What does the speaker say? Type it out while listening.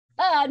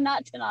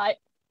Not tonight.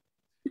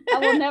 I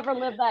will never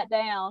live that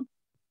down.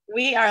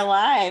 We are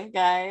live,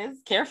 guys.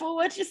 Careful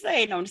what you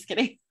say. No, I'm just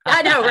kidding.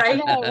 I know, right? I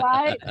know,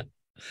 right?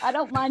 I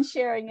don't mind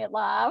sharing it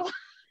live.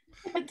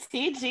 It's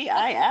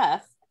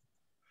TGIF.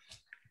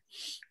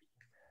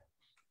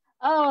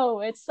 Oh,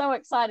 it's so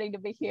exciting to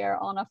be here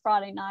on a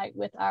Friday night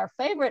with our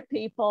favorite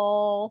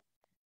people,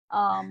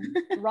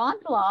 Ron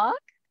Block.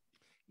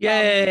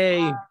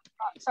 Yay!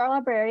 Our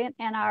librarian,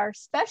 and our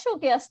special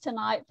guest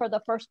tonight for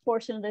the first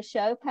portion of the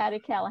show, Patti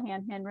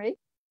Callahan Henry.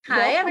 Hi,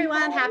 welcome,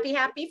 everyone. Patti.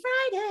 Happy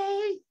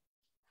Friday.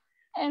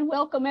 And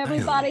welcome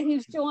everybody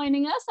who's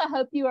joining us. I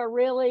hope you are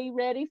really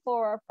ready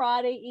for a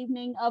Friday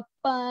evening of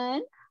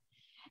fun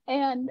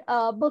and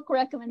book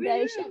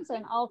recommendations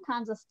and all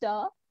kinds of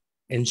stuff.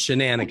 And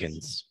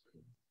shenanigans.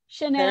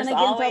 Shenanigans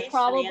are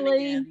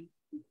probably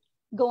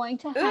going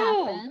to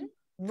happen.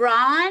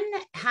 Ron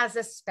has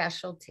a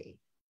specialty.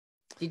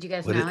 Did you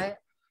guys know it?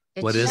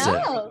 What is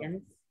it?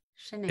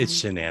 Shenanigans. It's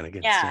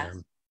shenanigans. Yeah.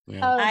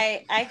 Oh.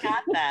 I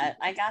got that.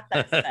 I got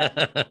that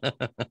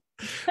stuff.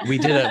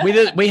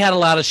 We had a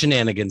lot of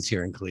shenanigans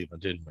here in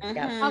Cleveland, didn't we?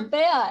 Mhm. I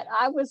bet.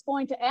 I was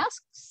going to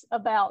ask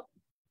about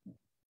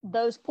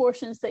those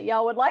portions that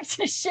y'all would like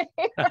to share.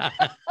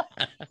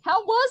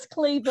 How was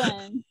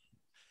Cleveland?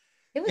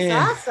 It was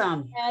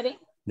awesome. Patti?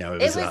 No,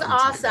 It was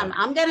awesome.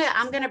 I'm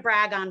gonna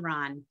brag on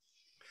Ron.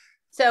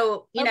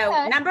 So, you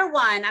know, number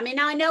one, I mean,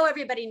 now I know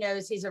everybody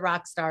knows he's a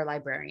rock star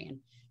librarian,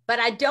 but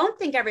I don't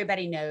think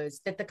everybody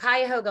knows that the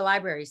Cuyahoga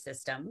library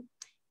system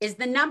is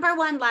the number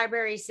 1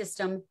 library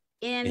system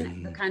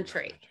in the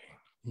country.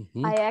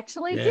 Mm-hmm. I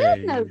actually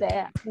did know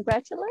that.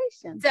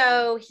 Congratulations.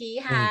 So he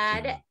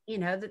had, he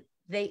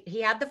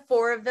had the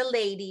 4 of the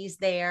ladies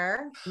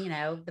there,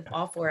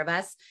 all 4 of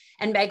us,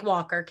 and Meg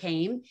Walker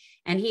came,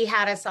 and he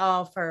had us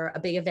all for a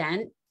big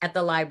event at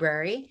the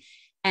library,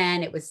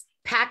 and it was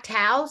packed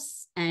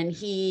house, and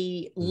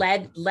he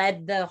led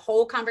the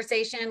whole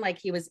conversation like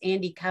he was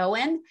Andy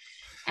Cohen,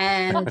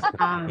 and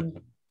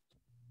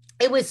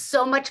it was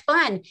so much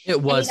fun.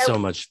 It was so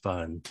much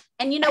fun.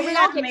 And we I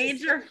all had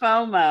major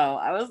FOMO.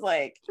 I was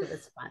like, it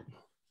was fun.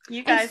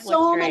 You guys, and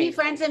so many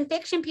friends and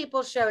fiction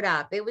people showed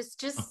up. It was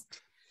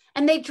just,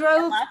 and they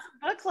drove. And lots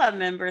of book club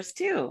members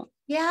too.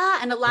 Yeah,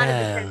 and a lot of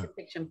the friends and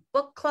fiction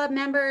book club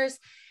members,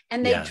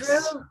 and they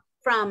drove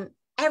from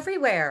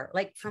everywhere,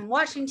 like from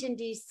Washington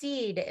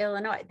D.C. to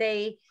Illinois.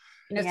 They,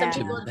 some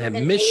people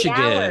and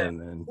Michigan,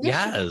 and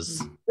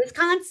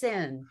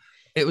Wisconsin.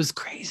 It was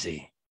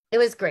crazy. It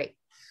was great.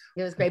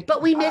 It was great,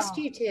 but we missed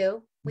you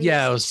too.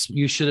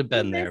 You should have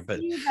been there.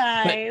 But you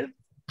guys.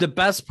 The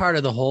best part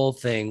of the whole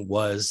thing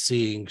was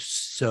seeing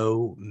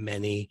so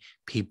many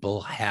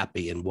people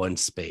happy in one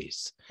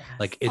space. Yes.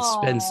 Like it's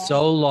been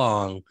so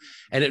long,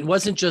 and it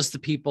wasn't just the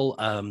people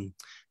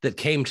that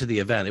came to the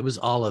event. It was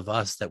all of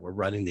us that were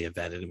running the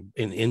event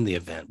and in the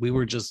event. It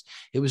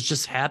was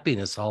just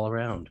happiness all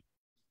around.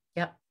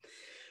 Yep.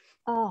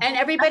 And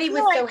everybody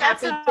was so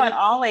happy. That's how it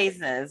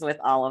always is with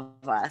all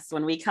of us.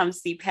 When we come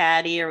see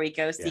Patti or we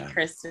go see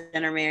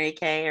Kristen or Mary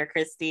Kay or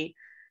Christy,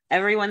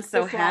 everyone's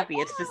so happy.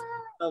 It's just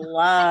the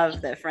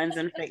love that Friends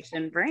in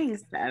Fiction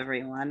brings to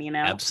everyone,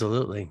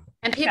 Absolutely.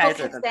 And people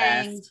keep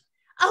saying, best.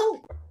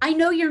 "Oh, I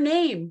know your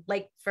name,"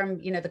 like from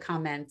the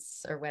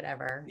comments or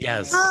whatever.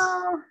 Yes.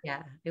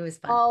 Yeah, it was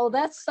fun. Oh,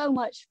 that's so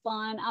much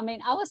fun. I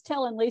mean, I was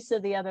telling Lisa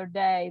the other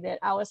day that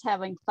I was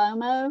having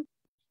FOMO,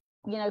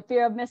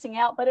 fear of missing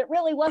out, but it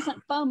really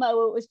wasn't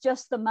FOMO. It was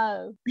just the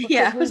mo.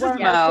 Yeah, we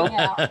weren't missing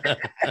out.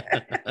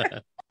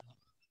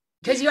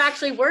 Because you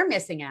actually were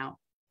missing out.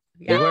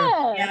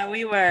 Yeah,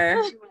 we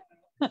were.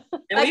 But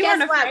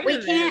guess what?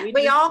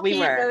 We all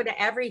can't go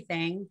to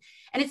everything.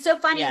 And it's so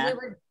funny. Yeah.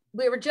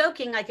 We were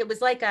joking, like it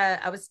was like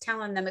I was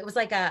telling them, it was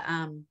like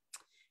a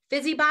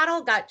fizzy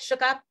bottle got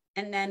shook up,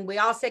 and then we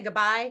all said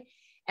goodbye,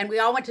 and we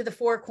all went to the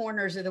 4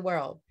 corners of the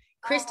world.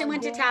 Kristen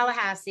went to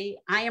Tallahassee.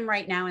 I am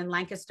right now in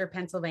Lancaster,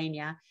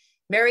 Pennsylvania.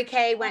 Mary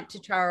Kay went to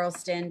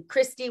Charleston.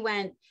 Christy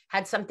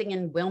had something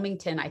in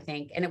Wilmington, I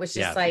think. And it was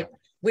just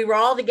we were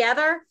all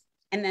together,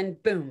 and then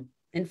boom,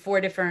 in 4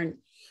 different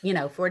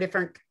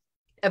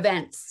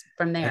events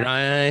from there. And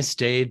I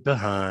stayed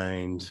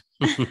behind.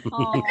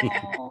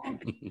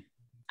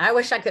 I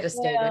wish I could have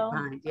stayed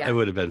behind. Yeah, it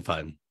would have been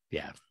fun.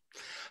 Yeah,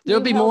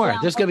 there'll be more.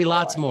 There's going to be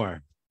lots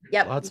more.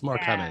 Yep, lots more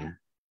coming.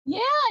 Yeah,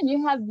 and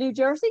you have New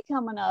Jersey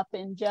coming up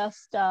in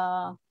just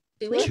 2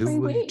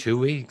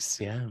 weeks.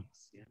 Yeah.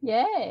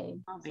 Yay!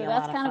 So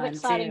that's kind of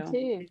exciting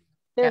too.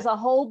 There's a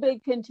whole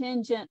big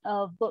contingent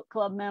of book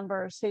club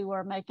members who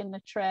are making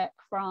the trek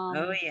from.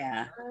 Oh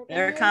yeah,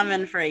 they're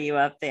coming for you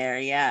up there.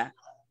 Yeah.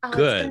 Oh,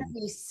 good. It's gonna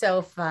be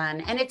so fun,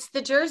 and it's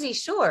the Jersey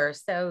Shore,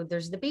 so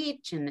there's the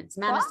beach, and it's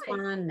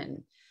Manasquan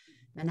and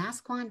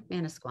Manasquan.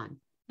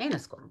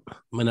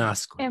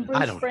 And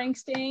Bruce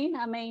Springsteen.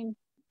 I mean,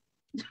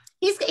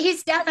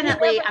 he's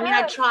definitely. I mean,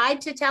 I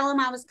tried to tell him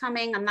I was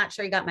coming. I'm not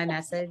sure he got my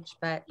message,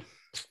 but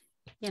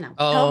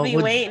he'll be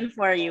waiting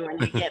for you when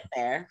you get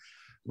there.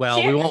 Well,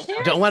 we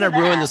don't want to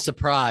ruin the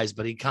surprise,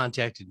 but he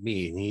contacted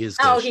me, and he is.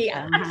 Oh, he.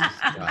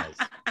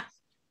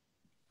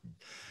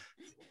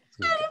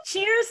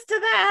 Cheers to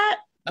that.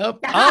 Up.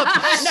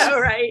 I know,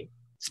 right?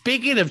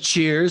 Speaking of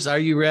cheers, are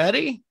you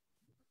ready?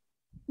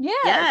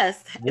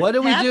 Yes. What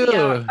do we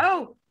do?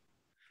 Oh,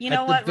 you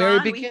know what, very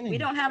Ron? beginning. We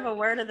don't have a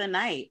word of the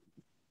night.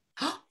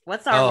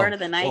 What's our word of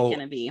the night going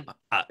to be?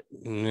 I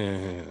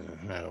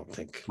don't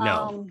think.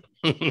 No.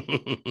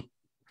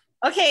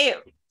 Okay,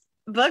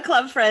 book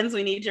club friends,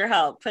 we need your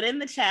help. Put in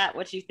the chat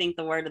what you think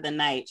the word of the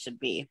night should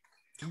be.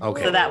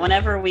 Okay. So that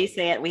whenever we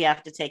say it, we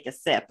have to take a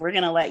sip. We're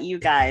going to let you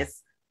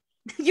guys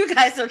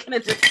are going to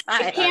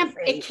decide.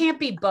 It can't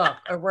be book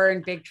or we're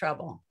in big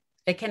trouble.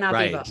 It cannot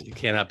be book. It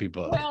cannot be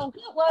book. Well,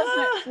 it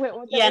wasn't.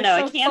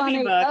 It can't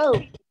be book.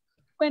 Oh,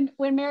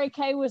 when Mary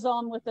Kay was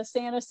on with the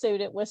Santa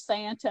suit, it was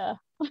Santa.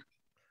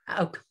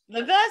 Oh,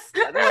 the best.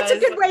 That's a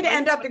good way to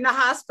end up in the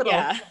hospital.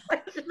 Yeah.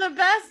 The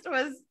best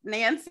was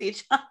Nancy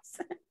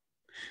Johnson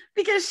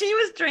because she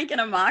was drinking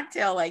a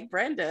mocktail like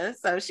Brenda,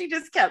 so she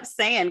just kept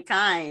saying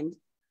kind.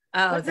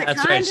 Oh,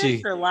 that's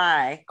right. Or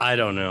lie? I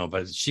don't know,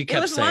 but she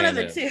kept saying one of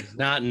the two.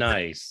 Not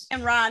nice.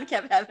 And Ron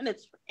kept having a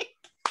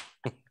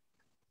drink.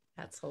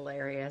 That's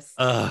hilarious.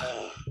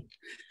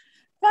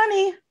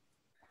 Funny.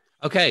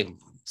 Okay,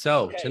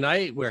 so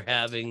tonight we're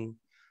having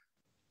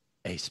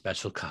a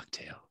special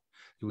cocktail.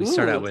 We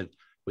start out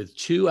with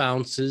 2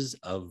 ounces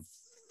of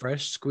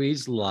fresh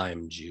squeezed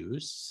lime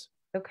juice.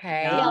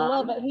 Okay. Yeah, I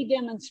love it. He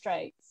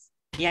demonstrates.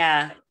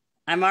 Yeah,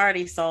 I'm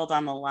already sold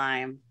on the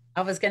lime.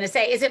 I was going to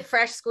say, is it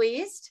fresh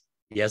squeezed?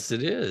 Yes,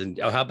 it is.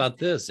 Oh, how about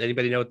this?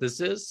 Anybody know what this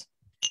is?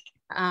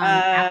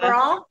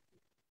 Aperol?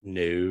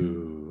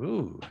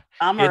 No.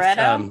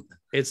 Amaretto?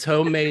 It's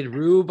homemade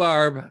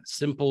rhubarb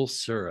simple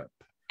syrup.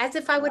 As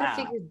if I would have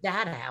figured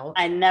that out.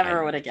 I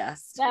never would have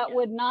guessed. That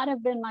would not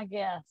have been my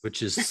guess.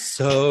 Which is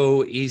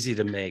so easy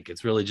to make.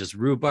 It's really just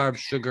rhubarb,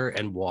 sugar,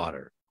 and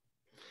water.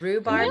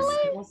 Rhubarb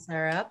simple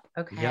syrup.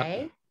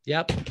 Okay.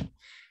 Yep.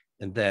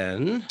 And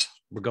then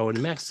we're going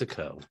to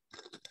Mexico.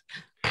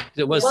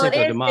 It was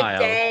Cinco de Mayo. The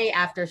day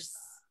after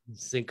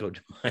Cinco de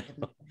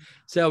Mayo.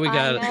 So we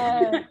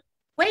got.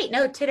 Wait,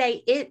 no.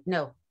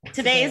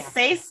 Today's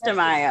Seis de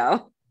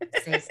Mayo.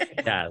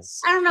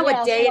 Yes. I don't know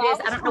what day it is.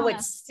 I don't know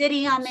what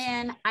city I'm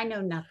in. I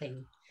know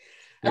nothing.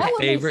 Your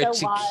favorite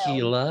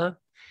tequila.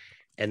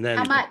 And then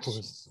how much?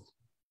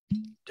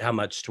 How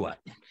much to what?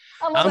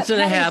 Ounce and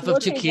a half of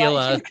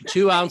tequila,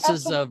 2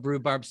 ounces of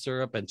rhubarb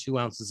syrup, and 2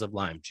 ounces of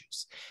lime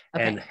juice.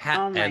 Okay. And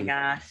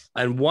gosh.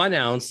 And 1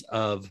 ounce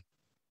of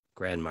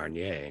Grand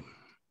Marnier.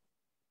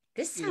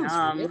 This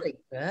sounds really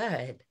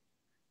good.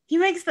 He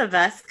makes the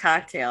best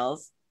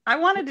cocktails. I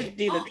wanted to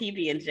do the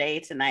PB&J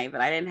tonight,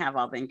 but I didn't have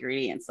all the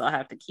ingredients, so I'll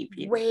have to keep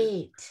you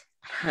I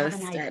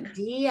have an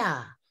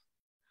idea.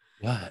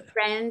 What?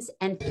 Friends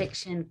and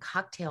Fiction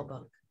cocktail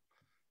book.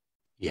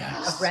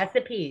 Yes. Of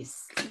recipes.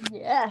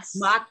 Yes.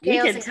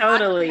 Mocktails. We could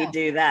totally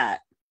do that.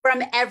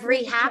 From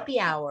every happy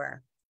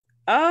hour.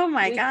 Oh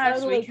my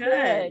gosh, we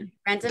could.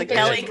 Friends and the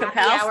Kelly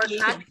Kapowski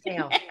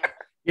cocktail.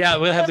 Yeah,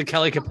 we'll have the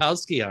Kelly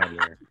Kapowski on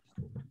there.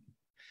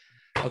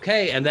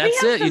 Okay, and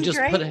that's it. You just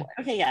put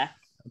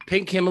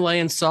pink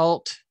Himalayan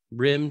salt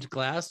rimmed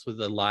glass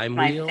with a lime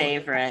wheel. My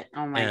favorite.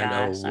 Oh my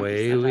gosh. And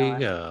away we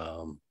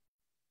go.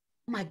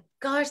 Oh my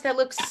gosh, that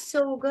looks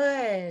so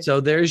good. So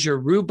there's your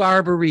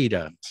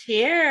rhubarbarita.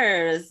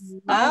 Cheers.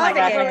 Oh my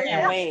gosh, I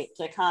can't wait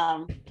to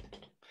come.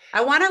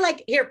 I want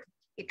to here,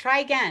 try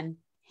again.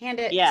 Hand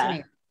it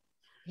to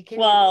me.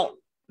 Well,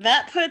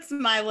 that puts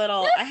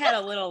I had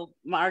a little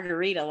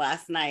margarita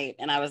last night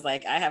and I was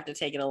like, I have to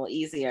take it a little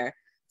easier.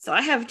 So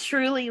I have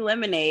Truly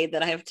lemonade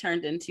that I have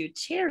turned into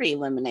cherry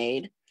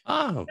lemonade.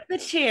 Oh. The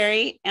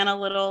cherry and a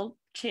little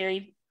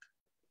cherry,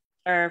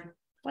 or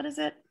what is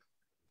it?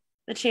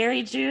 The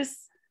cherry juice?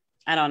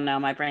 I don't know.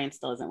 My brain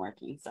still isn't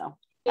working. So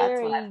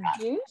cherry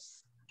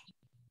juice?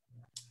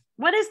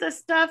 What is the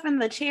stuff in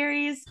the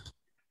cherries?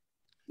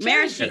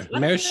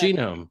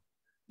 Maraschino.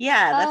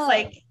 Yeah, that's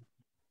like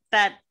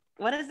that.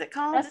 What is it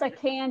called? That's a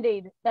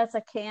candied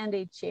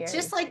cherry. It's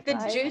just like the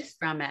juice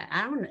from it.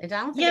 I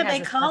don't think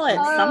they call it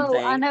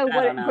something. I know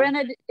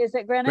is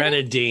it grenadine?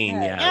 Grenadine,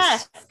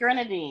 yes,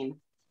 grenadine.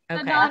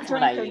 Okay. The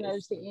non-drinker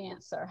knows the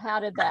answer. How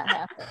did that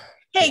happen?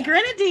 Hey,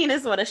 grenadine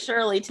is what a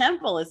Shirley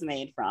Temple is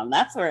made from.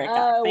 That's where it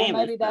got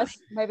famous. Well,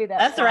 maybe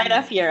that's right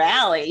up your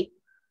alley.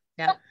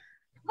 Yeah.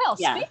 Well,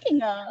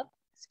 speaking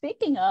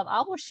of,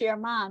 I will share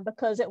mine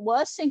because it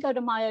was Cinco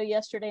de Mayo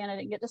yesterday and I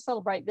didn't get to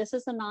celebrate. This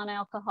is a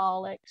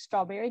non-alcoholic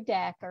strawberry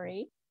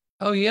daiquiri.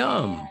 Oh,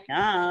 yum.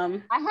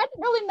 Yum. I hadn't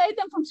really made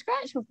them from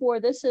scratch before.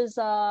 This is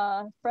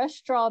fresh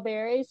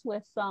strawberries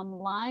with some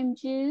lime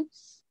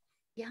juice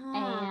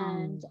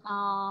and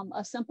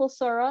a simple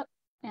syrup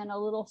and a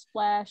little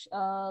splash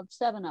of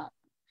 7-Up.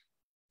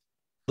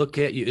 Look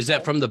at you. Is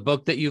that from the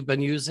book that you've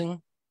been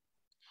using?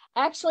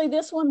 Actually,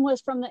 this one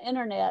was from the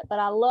internet, but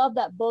I love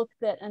that book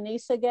that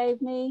Anissa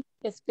gave me.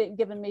 It's been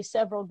given me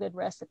several good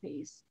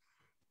recipes.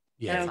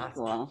 Yeah. That's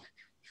awesome.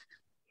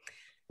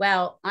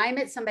 Well, I'm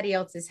at somebody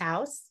else's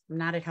house. I'm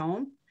not at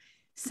home.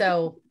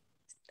 So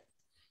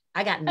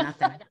I got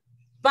nothing.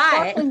 But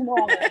I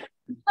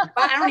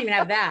don't even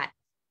have that.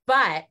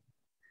 But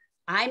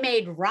I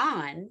made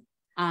Ron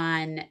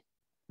on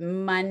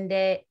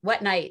Monday.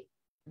 What night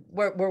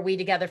were we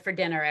together for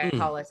dinner at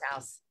Paula's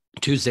house?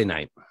 Tuesday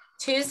night.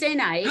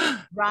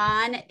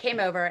 Ron came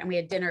over and we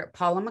had dinner at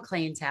Paula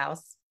McLean's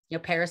house,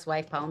 Paris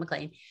wife, Paula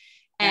McLean.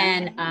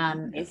 And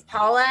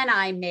Paula and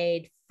I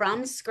made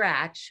from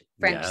scratch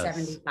French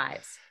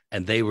 75s.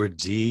 And they were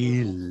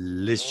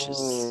delicious.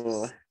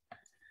 Ooh.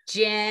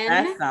 Gin.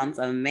 That sounds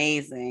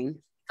amazing.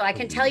 So I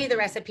can tell you the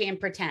recipe and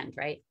pretend,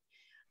 right?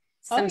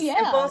 Some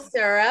simple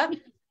syrup,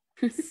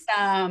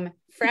 some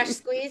fresh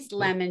squeezed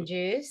lemon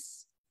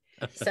juice,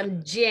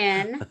 some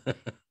gin,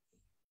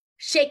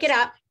 shake it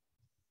up,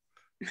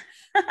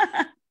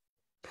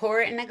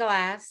 pour it in a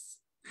glass,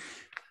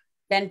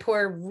 then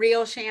pour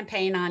real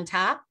champagne on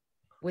top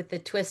with the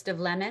twist of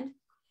lemon.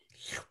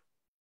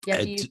 You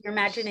have to use your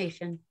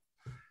imagination.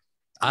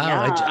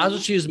 I'll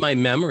just use my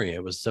memory.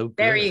 It was so good.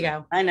 There you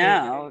go. I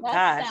know.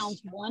 That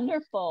sounds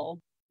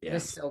wonderful. It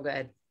was so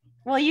good.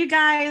 Well, you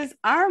guys,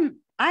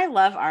 I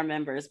love our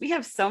members. We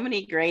have so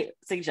many great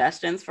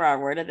suggestions for our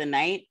word of the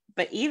night.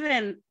 But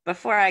even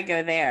before I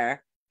go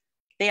there,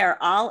 they are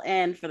all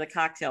in for the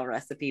cocktail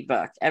recipe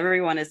book.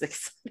 Everyone is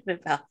excited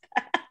about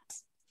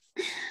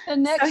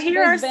that. So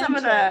here are some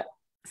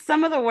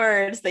of the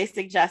words they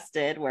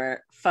suggested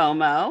were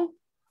FOMO.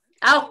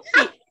 Oh,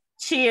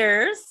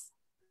 cheers.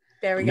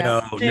 There we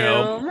go.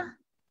 No.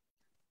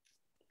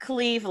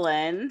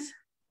 Cleveland.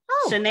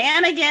 Oh.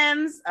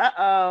 Shenanigans.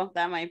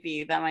 That might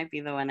be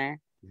the winner.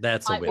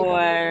 That's a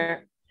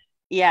winner.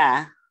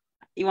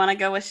 You want to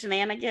go with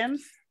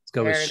shenanigans? Let's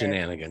go with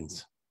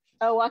shenanigans.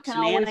 I can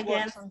always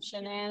work some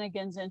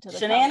shenanigans into the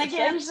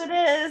shenanigans. It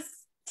is.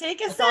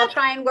 Take a sip. I'll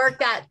try and work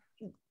that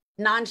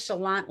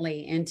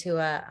nonchalantly into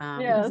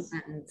a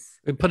sentence.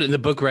 We put it in the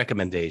book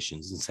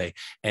recommendations and say,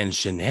 and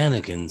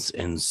shenanigans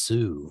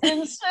ensue.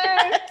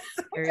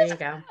 There you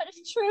go.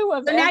 That's true.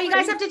 So now you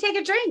guys have to take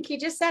a drink. You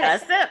just said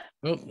it. That's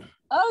it.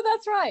 Oh,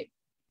 that's right.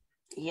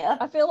 Yeah.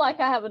 I feel like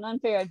I have an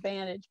unfair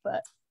advantage,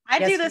 but I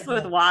do this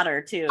with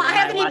water too. I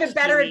have an even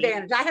better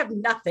advantage. I have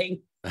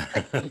nothing.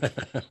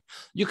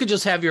 You could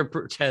just have your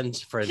pretend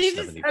French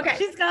 75. Okay.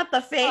 She's got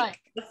the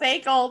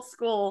fake old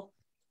school.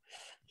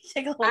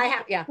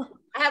 I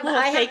have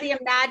the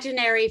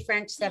imaginary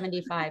French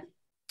 75.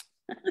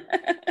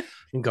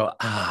 And go,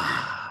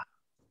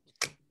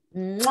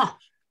 Mwah.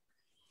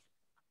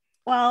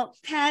 Well,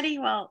 Patti,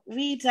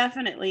 we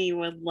definitely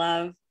would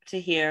love to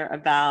hear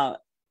about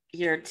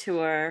your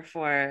tour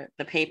for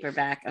the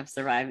paperback of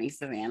Surviving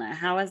Savannah.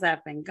 How has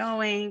that been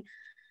going?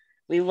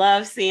 We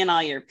love seeing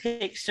all your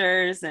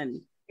pictures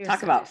and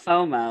talk about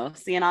FOMO,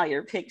 seeing all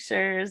your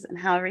pictures and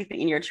how everything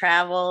in your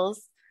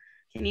travels.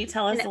 Can you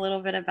tell us a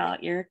little bit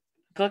about your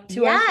book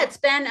tour? Yeah, it's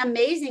been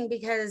amazing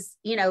because,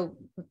 the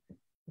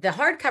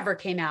hardcover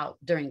came out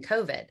during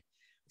COVID.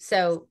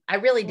 So I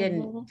really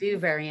didn't do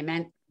very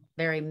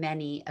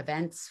many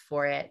events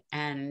for it.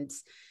 And,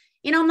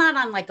 I'm not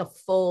on like a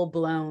full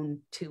blown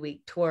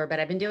 2-week tour, but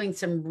I've been doing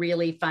some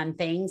really fun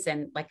things.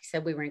 And like I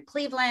said, we were in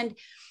Cleveland.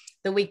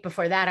 The week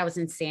before that, I was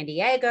in San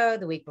Diego.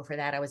 The week before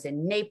that, I was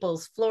in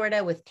Naples,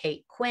 Florida with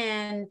Kate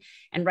Quinn.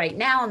 And right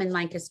now I'm in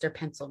Lancaster,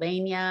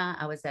 Pennsylvania.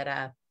 I was at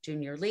a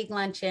junior league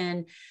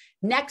luncheon.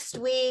 Next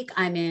week,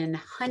 I'm in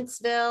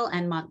Huntsville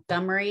and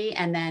Montgomery.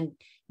 And then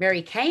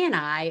Mary Kay and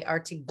I are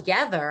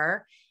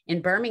together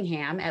in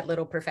Birmingham at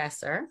Little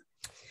Professor.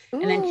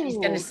 And then she's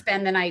going to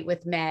spend the night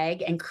with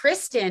Meg. And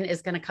Kristen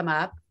is going to come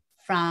up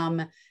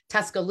from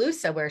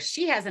Tuscaloosa, where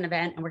she has an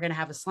event. And we're going to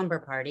have a slumber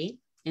party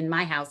in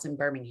my house in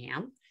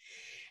Birmingham.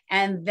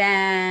 And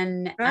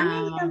then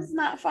Birmingham's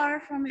not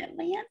far from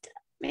Atlanta.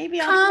 Maybe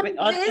I'll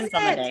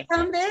visit.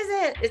 Come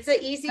visit. It's an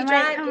easy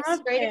drive. It's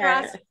straight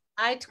across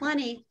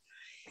I-20.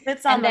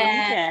 It's on the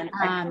weekend.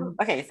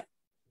 Okay.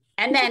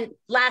 And then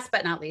last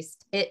but not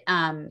least, it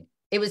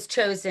was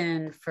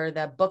chosen for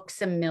the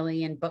Books A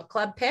Million book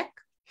club pick.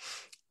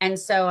 And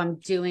so I'm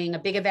doing a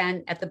big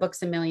event at the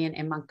Books A Million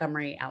in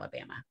Montgomery,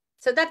 Alabama.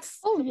 So that's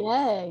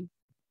yay.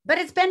 But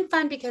it's been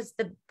fun because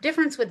the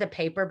difference with the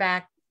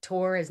paperback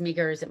tour, as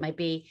meager as it might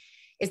be,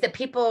 is that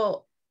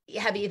people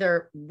have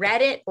either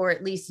read it or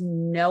at least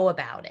know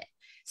about it.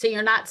 So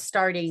you're not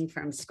starting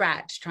from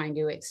scratch trying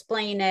to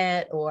explain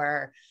it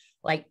or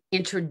like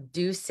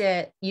introduce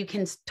it. You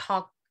can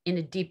talk in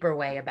a deeper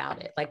way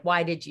about it. Like,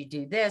 why did you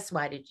do this?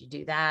 Why did you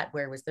do that?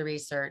 Where was the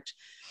research?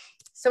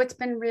 So it's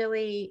been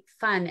really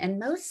fun. And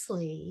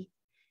mostly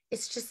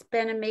it's just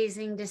been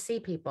amazing to see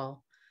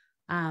people.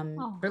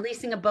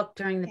 Releasing a book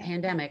during the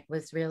pandemic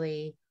was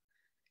really,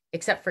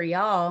 except for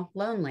y'all,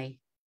 lonely.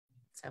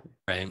 So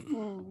right.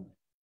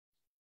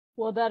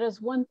 Well, that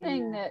is one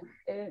thing that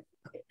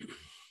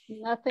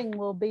nothing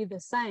will be the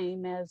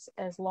same as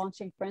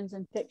launching Friends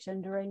in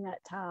Fiction during that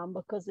time,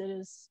 because it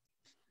is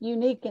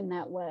unique in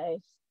that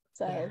way.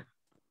 So,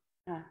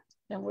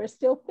 and we're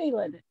still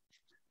feeling it.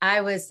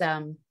 I was,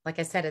 like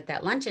I said, at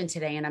that luncheon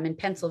today, and I'm in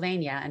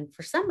Pennsylvania. And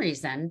for some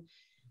reason,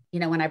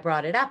 when I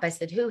brought it up, I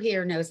said, who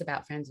here knows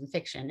about Friends in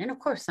Fiction? And of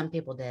course, some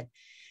people did,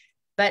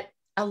 but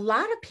a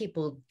lot of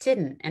people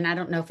didn't. And I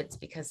don't know if it's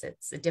because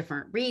it's a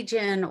different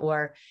region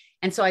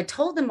and so I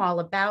told them all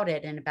about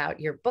it and about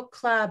your book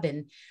club.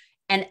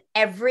 And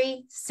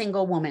every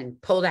single woman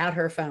pulled out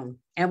her phone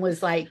and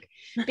was like,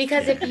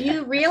 because if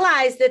you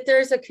realize that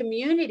there's a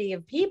community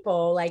of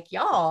people like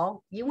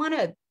y'all, you want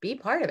to be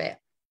part of it.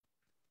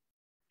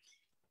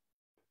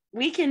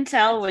 We can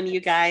tell when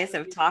you guys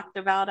have talked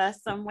about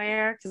us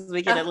somewhere because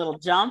we get a little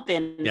jump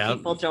in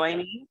people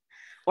joining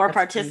or that's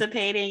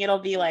participating. Funny. It'll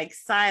be like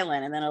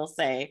silent and then it'll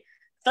say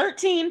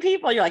 13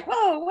 people. You're like,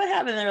 whoa, what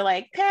happened? They're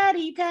like,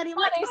 Patty. I'm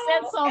like,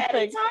 said something.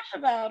 Patty talked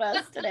about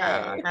us today.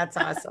 Oh, that's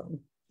awesome.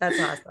 That's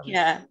awesome.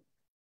 Yeah.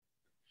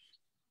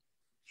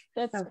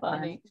 That's so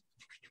funny.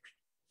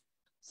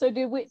 So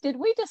did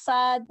we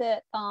decide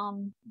that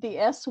the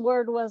S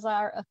word was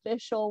our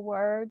official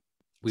word?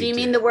 Do you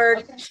mean the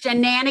word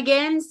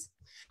shenanigans?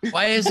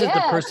 Why is it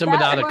the person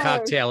without a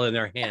cocktail in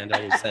their hand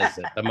always says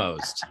it the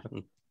most?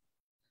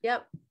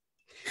 Yep.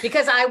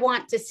 Because I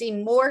want to see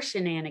more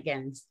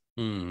shenanigans.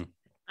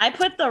 I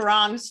put the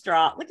wrong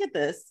straw. Look at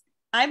this.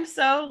 I'm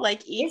so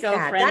like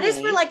eco-friendly. That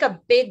is for like a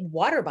big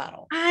water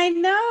bottle. I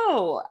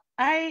know.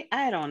 I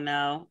don't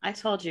know. I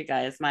told you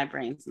guys my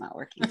brain's not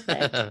working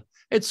today.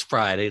 It's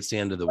Friday. It's the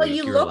end of the week.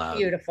 You look allowed.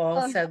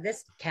 Beautiful. So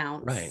this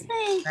counts. Right.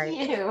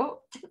 Thank you.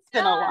 It's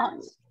been a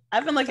long.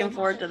 I've been looking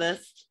forward to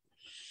this.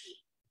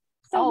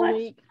 All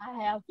week. I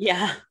have.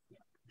 Yeah.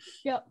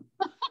 Yep.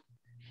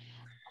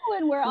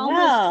 And we're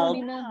almost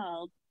 20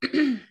 minutes.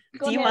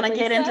 Do you want to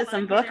get into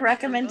some book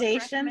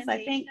recommendations?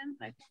 I think.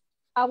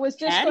 I was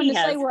just going to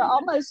say we're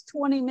almost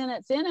 20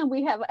 minutes in and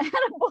we haven't had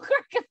a book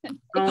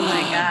recommendation. Oh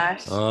my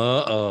gosh.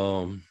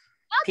 Uh-oh.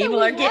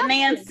 People are getting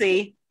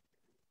antsy.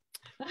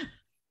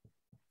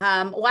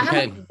 Well, I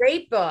have a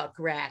great book,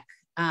 Rec.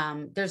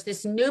 There's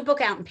this new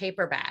book out in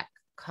paperback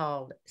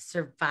called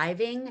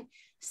Surviving.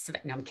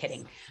 No, I'm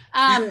kidding.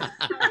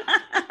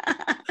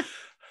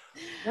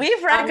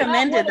 We've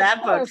recommended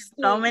that book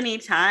so many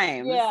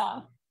times.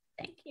 Yeah.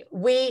 Thank you.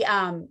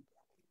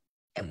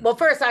 Well,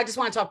 first, I just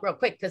want to talk real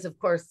quick because, of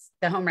course,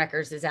 The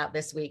Homewreckers is out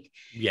this week.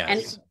 Yes.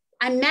 And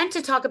I meant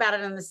to talk about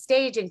it on the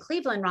stage in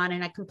Cleveland, Ron,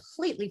 and I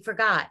completely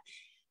forgot.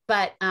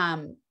 But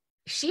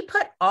she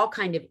put all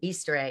kind of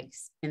Easter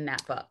eggs in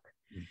that book.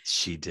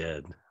 She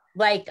did.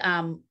 Like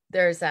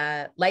there's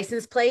a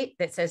license plate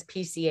that says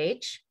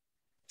PCH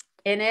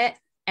in it.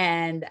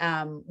 And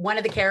one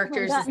of the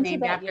characters is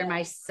named after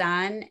my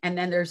son. And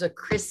then there's a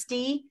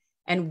Christy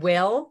and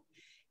Will.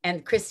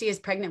 And Christy is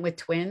pregnant with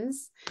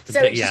twins.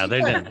 So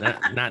they're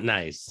not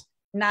nice.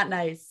 Not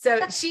nice.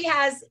 So she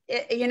has,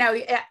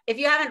 if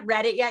you haven't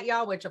read it yet,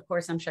 y'all, which of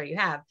course I'm sure you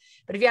have,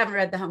 but if you haven't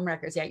read The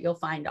Homewreckers yet, you'll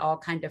find all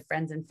kind of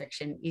Friends and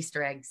Fiction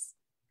Easter eggs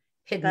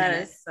hidden.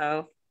 That is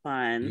so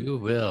fun. You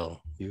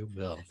will.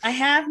 I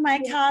have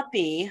my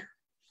copy.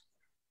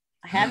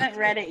 I haven't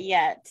read it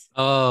yet.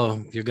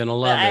 Oh, you're gonna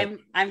love it.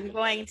 I'm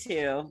going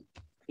to.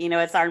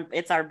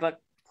 It's our book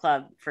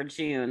club for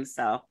June,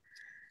 so.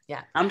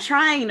 Yeah, I'm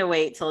trying to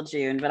wait till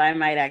June, but I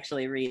might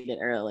actually read it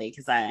early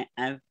because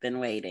I've been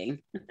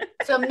waiting.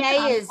 So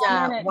May is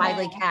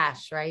Wiley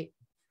Cash, right?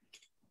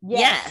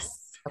 Yes.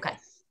 Okay.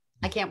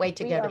 I can't wait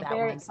to go to that one.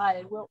 Very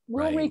excited. We'll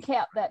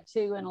recap that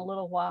too in a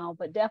little while,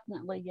 but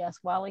definitely yes,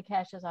 Wiley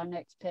Cash is our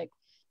next pick.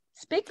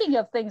 Speaking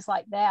of things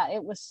like that,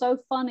 it was so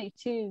funny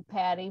too,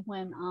 Patti,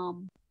 when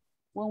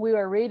we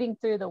were reading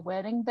through The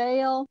Wedding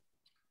Veil.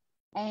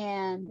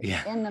 And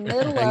in the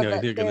middle of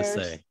it,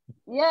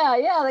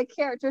 the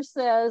character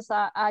says,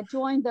 I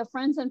joined the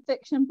Friends and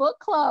Fiction book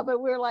club. And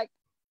we're like,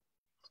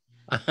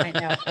 I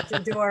know, it's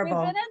adorable.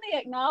 We've been in the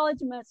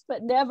acknowledgments,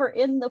 but never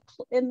in the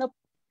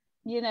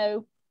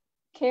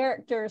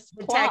characters.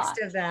 The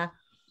text of that.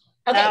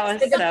 Okay,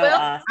 so the book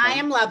awesome. I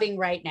am loving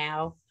right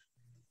now,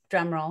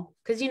 drum roll,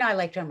 because I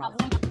like drum roll.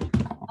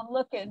 I'm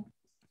looking.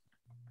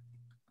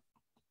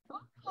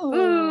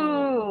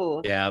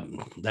 Ooh. Yeah,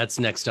 that's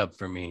next up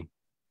for me.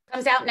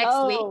 Comes out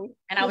next week,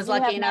 and I was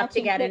lucky enough to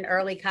get an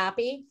early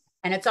copy,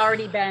 and it's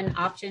already been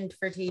optioned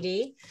for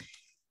TD.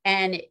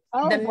 And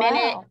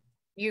minute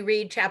you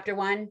read chapter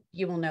 1,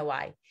 you will know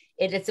why.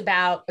 It's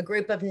about a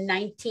group of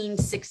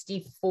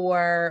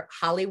 1964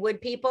 Hollywood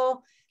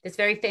people. This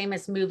very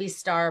famous movie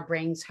star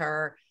brings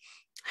her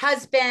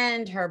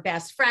husband, her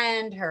best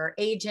friend, her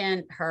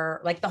agent,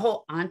 the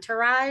whole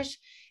entourage,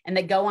 and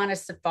they go on a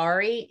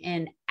safari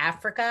in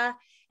Africa,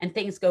 and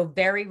things go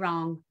very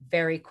wrong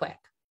very quick.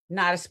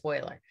 Not a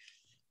spoiler.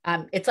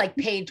 It's like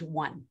page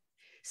 1.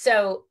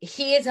 So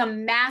he is a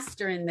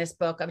master in this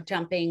book of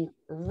jumping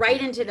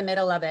right into the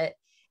middle of it.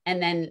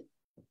 And then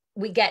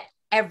we get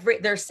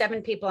there's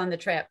 7 people on the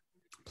trip,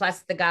 plus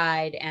the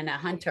guide and a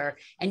hunter,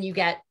 and you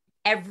get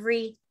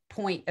every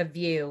point of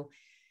view.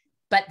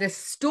 But the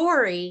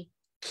story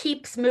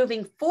keeps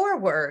moving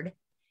forward,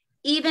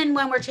 even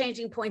when we're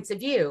changing points of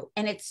view.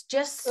 And it's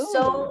just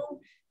so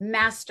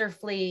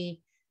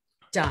masterfully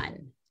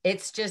done.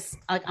 It's just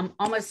like, I'm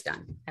almost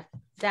done.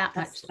 That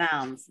much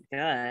sounds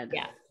good.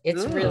 Yeah,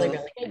 it's really,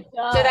 really good.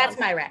 So that's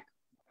my rec.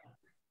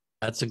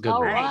 That's a good one.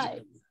 All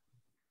right.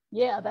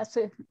 Yeah, that's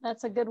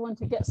a good one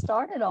to get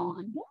started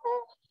on.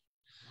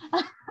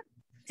 Yeah.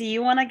 Do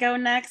you want to go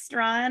next,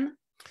 Ron?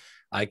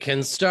 I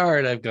can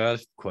start. I've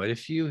got quite a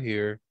few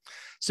here.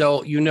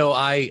 So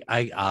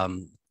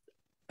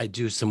I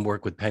do some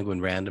work with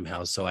Penguin Random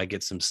House, so I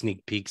get some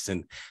sneak peeks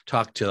and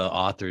talk to the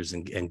authors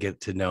and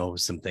get to know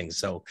some things.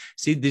 So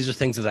see, these are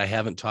things that I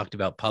haven't talked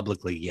about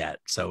publicly yet.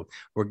 So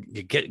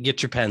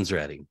get your pens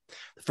ready.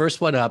 The first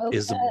one up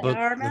is a book.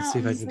 Let's see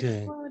if I can do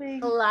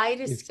it.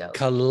 Kaleidoscope.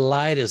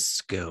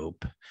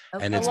 Kaleidoscope.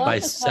 Okay. And it's by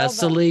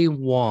Cecily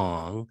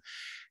Wong.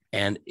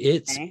 And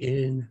it's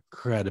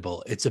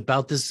incredible. It's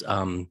about this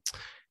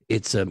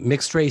it's a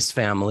mixed race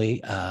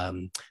family.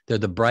 They're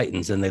the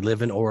Brightons, and they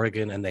live in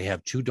Oregon, and they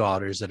have two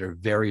daughters that are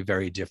very,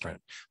 very different,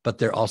 but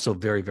they're also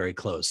very, very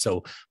close.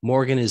 So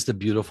Morgan is the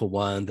beautiful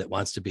one that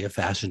wants to be a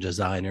fashion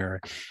designer,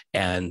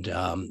 and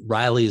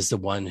Riley is the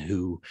one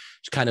who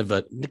is kind of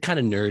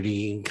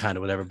nerdy, kind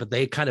of whatever. But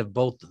they kind of,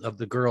 both of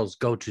the girls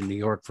go to New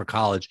York for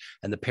college,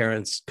 and the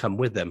parents come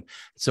with them.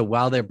 So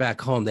while they're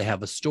back home, they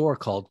have a store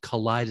called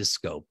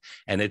Kaleidoscope,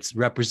 and it's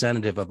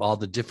representative of all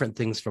the different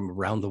things from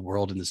around the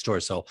world in the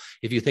store. So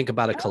if you think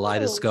about a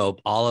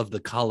kaleidoscope, all of the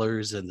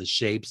colors and the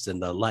shapes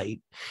and the light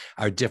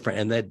are different.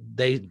 And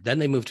then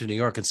they moved to New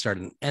York and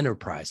started an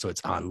enterprise. So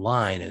it's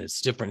online and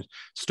it's different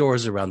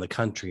stores around the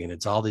country, and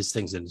it's all these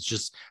things. And it's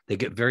just, they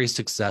get very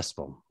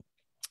successful.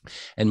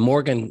 And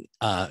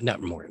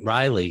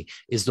Riley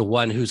is the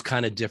one who's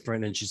kind of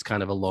different, and she's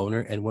kind of a loner.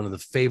 And one of the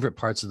favorite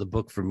parts of the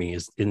book for me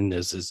is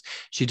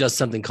she does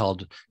something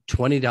called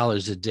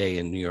 $20 a day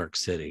in New York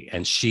City.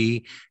 And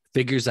she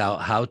figures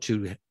out how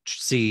to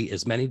see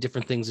as many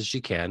different things as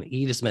she can,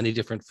 eat as many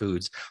different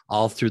foods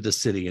all through the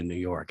city in New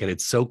York. And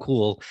it's so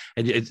cool.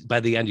 And by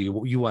the end,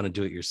 you want to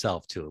do it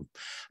yourself too.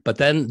 But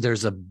then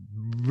there's a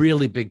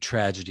really big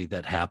tragedy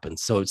that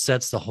happens. So it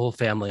sets the whole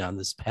family on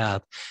this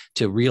path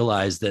to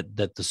realize that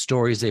the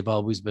stories they've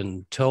always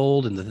been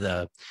told and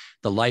the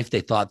life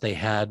they thought they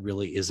had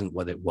really isn't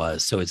what it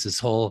was. So it's this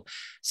whole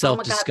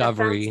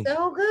self-discovery. Oh my God,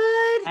 that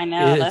sounds so good. I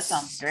know, that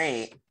sounds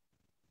great.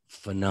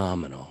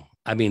 Phenomenal.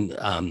 I mean,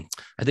 I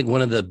think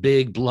one of the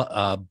big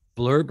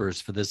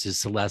blurbers for this is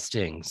Celeste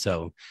Ng.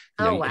 So,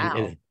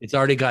 wow. It's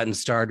already gotten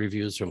starred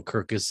reviews from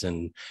Kirkus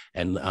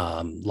and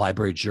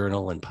Library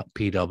Journal and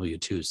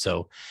PW too.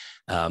 So,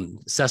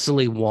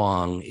 Cecily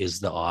Wong is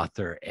the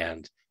author,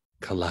 and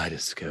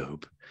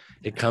Kaleidoscope.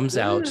 It comes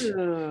out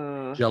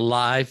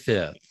July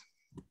 5th.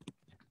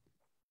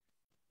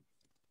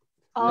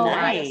 Oh,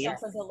 nice.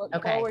 Something to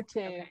look forward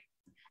to.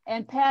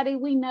 And Patti,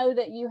 we know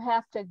that you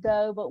have to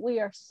go, but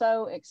we are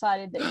so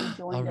excited that you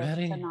joined us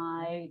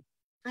tonight.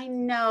 I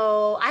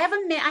know. I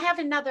have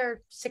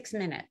another 6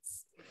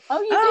 minutes.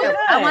 Oh, you do?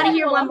 I want to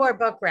hear one more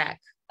book rec.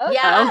 Okay.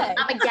 Yeah,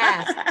 I'm a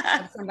guest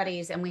of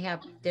somebody's, and we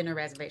have dinner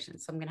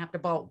reservations, so I'm gonna have to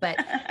bolt. But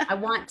I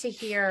want to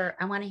hear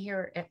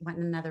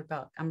another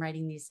book. I'm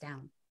writing these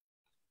down.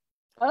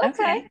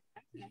 Okay.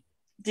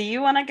 Do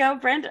you want to go,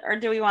 Brent, or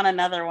do we want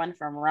another one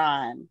from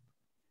Ron?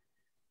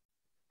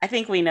 I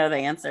think we know the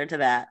answer to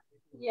that.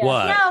 Yeah.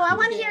 What? No, I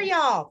want to hear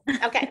y'all.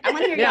 Okay, I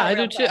want to hear y'all. Yeah, I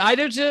do too. I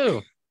do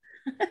too.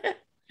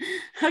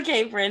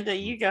 Okay, Brenda,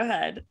 you go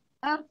ahead.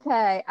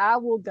 Okay, I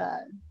will go.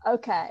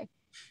 Okay,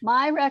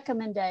 my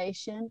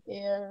recommendation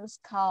is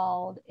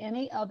called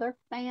Any Other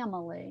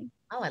Family.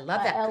 Oh, I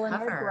love that Eleanor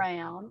cover.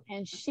 Brown,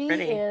 and she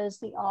is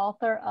the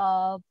author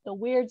of The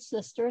Weird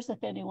Sisters,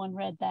 if anyone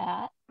read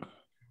that.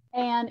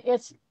 And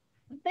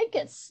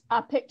I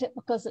picked it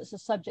because it's a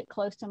subject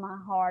close to my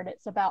heart.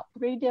 It's about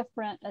 3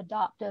 different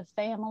adoptive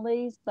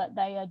families, but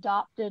they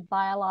adopted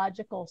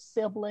biological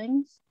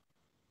siblings.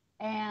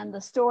 And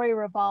the story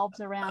revolves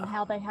around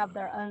how they have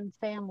their own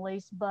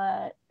families,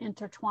 but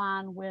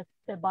intertwine with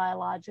the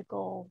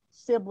biological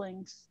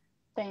siblings'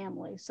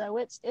 family. So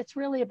it's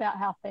really about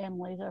how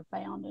families are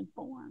found and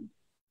formed.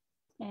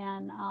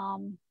 And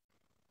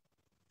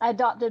I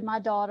adopted my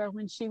daughter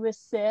when she was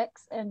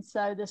 6, and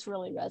so this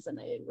really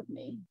resonated with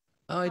me.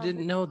 Oh, I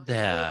didn't know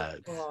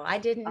that. Cool. I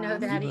didn't know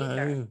that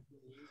either.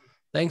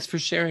 Thanks for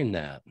sharing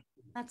that.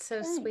 That's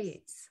so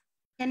sweet.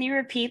 Can you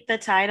repeat the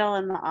title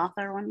and the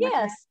author one more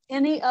time? Yes,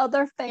 Any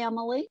Other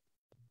Family,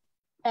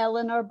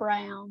 Eleanor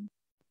Brown.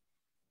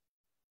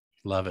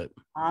 Love it.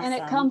 Awesome.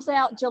 And it comes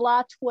out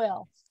July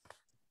 12th.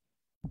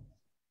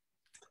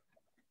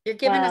 You're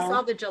giving us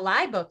all the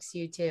July books,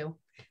 you two.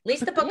 At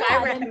least the book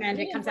I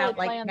recommend, it comes out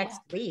like next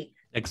week.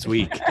 Next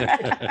week.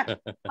 I've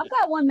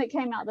got one that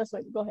came out this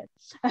week. Go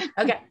ahead.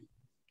 Okay.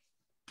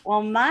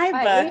 Well, my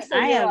book,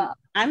 Lisa,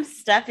 I'm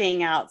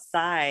stepping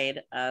outside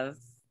of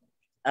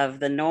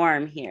the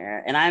norm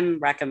here, and I'm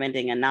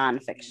recommending a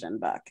nonfiction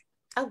book.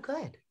 Oh,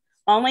 good.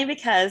 Only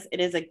because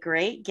it is a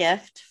great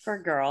gift for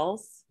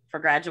girls for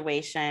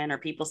graduation or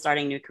people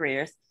starting new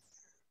careers.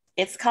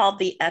 It's called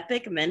The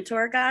Epic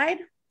Mentor Guide.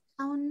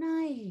 Oh,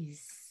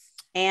 nice.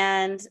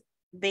 And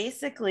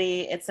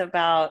basically, it's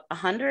about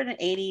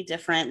 180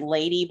 different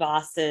lady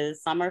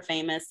bosses. Some are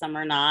famous, some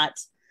are not.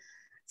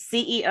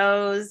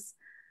 CEOs.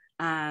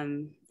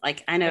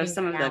 Like I know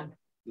some of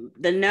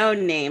the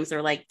known names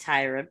are like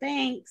Tyra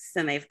Banks,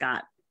 and they've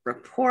got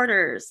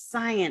reporters,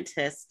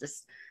 scientists,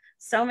 just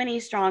so many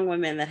strong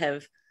women that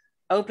have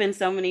opened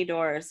so many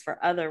doors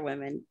for other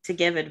women to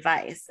give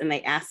advice, and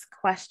they ask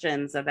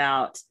questions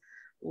about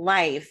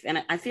life.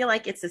 And I feel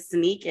like it's a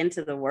sneak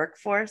into the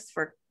workforce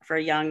for for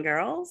young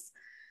girls.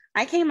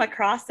 I came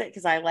across it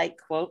because I like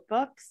quote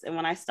books. And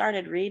when I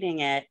started reading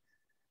it,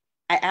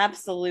 I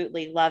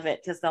absolutely love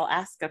it because they'll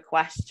ask a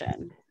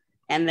question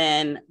and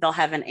then they'll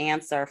have an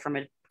answer from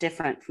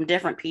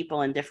different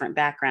people in different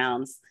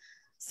backgrounds.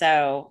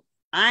 So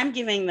I'm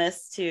giving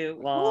this to,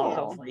 well,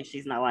 hopefully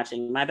she's not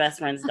watching, my best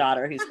friend's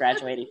daughter who's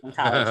graduating from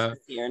college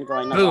this year and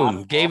going to law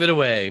school. Gave it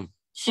away.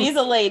 She's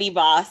a lady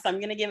boss. I'm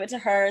going to give it to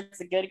her.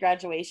 It's a good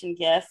graduation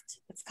gift.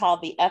 It's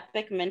called The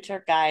Epic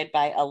Mentor Guide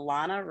by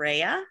Alana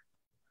Rea.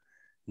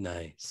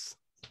 Nice.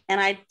 And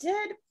I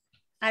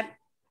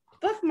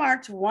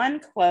bookmarked one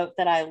quote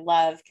that I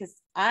love because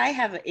I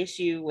have an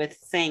issue with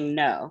saying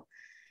no.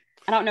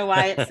 I don't know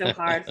why it's so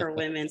hard for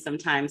women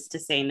sometimes to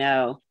say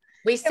no.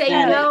 We say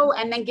no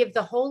and then give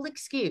the whole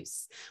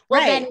excuse. Well,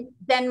 right.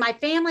 then my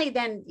family,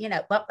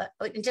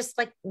 just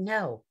like,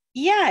 no.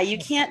 Yeah, you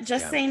can't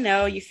just say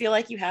no. You feel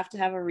like you have to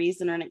have a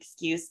reason or an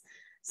excuse.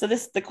 So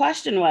the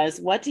question was,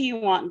 what do you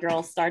want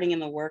girls starting in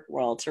the work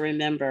world to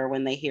remember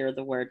when they hear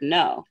the word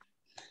no?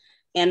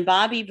 And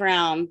Bobbi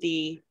Brown,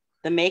 the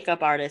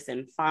makeup artist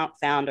and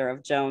founder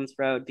of Jones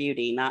Road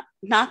Beauty,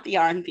 not the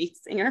R&B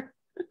singer,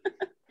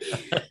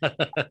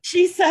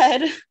 she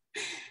said,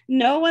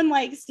 no one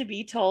likes to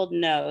be told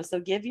no,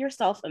 so give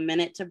yourself a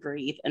minute to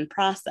breathe and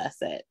process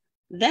it.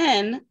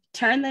 Then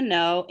turn the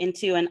no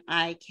into an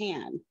I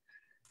can.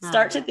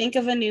 Start to think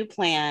of a new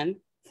plan,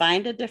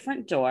 find a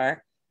different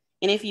door.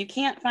 And if you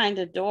can't find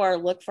a door,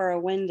 look for a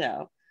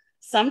window.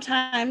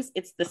 Sometimes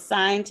it's the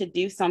sign to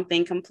do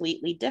something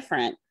completely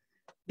different.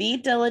 Be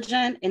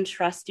diligent and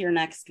trust your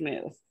next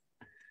move.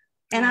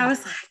 And I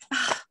was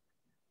like,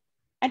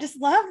 I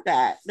just love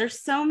that. There's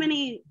so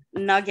many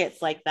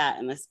nuggets like that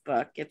in this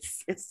book.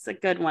 It's a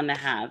good one to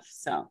have.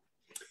 So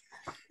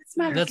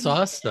that's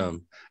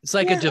awesome. It's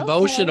like a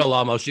devotional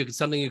almost.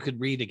 Something you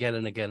could read again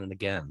and again and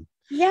again.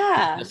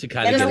 Yeah. Just to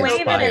kind of get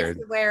inspired.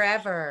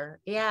 Wherever.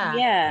 Yeah.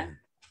 Yeah.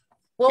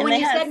 Well, when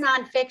you said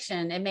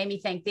nonfiction, it made me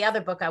think the other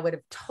book I would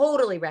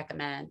totally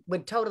recommend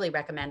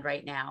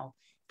right now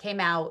came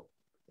out,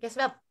 I guess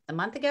about a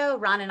month ago.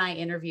 Ron and I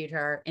interviewed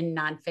her in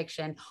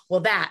nonfiction.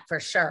 Well, that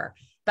for sure.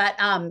 But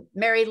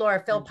Mary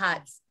Laura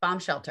Philpott's Bomb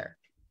Shelter.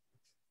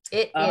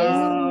 It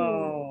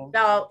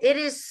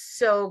is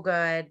so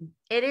good.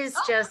 It is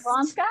just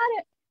Ron's got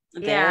it.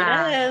 There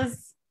it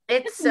is.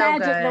 It's so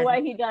magic good. The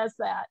way he does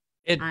that.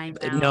 I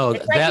know.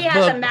 It's like that he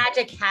has a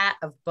magic hat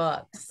of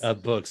books.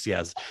 Books,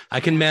 yes. I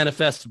can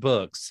manifest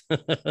books.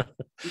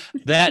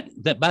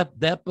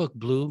 that book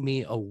blew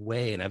me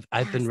away, and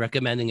I've been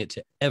recommending it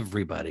to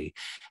everybody,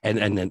 and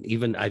then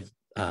even I've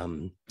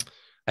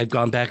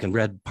gone back and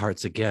read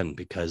parts again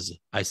because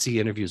I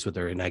see interviews with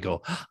her and I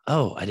go,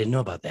 oh, I didn't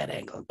know about that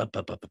angle.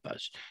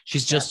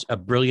 She's just a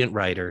brilliant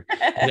writer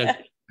and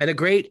a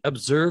great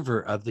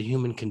observer of the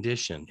human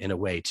condition in a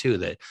way too,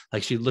 that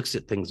like she looks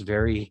at things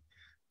very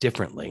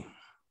differently.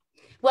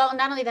 Well,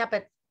 not only that,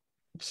 but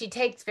she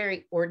takes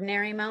very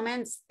ordinary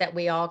moments that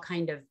we all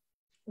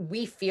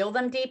we feel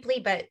them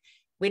deeply, but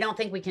we don't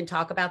think we can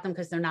talk about them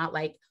because they're not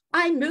like,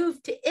 I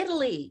moved to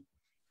Italy,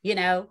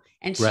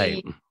 and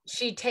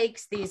she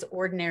takes these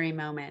ordinary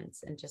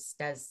moments and just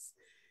does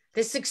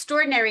this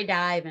extraordinary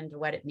dive into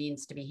what it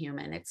means to be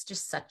human. It's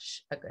just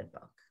such a good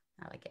book.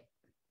 I like it.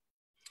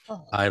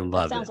 Oh, I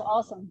love it. Sounds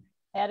awesome.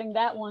 Adding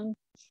that one.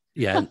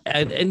 Yeah,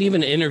 and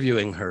even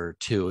interviewing her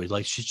too,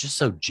 like she's just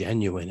so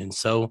genuine and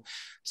so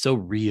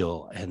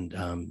real, and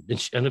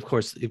of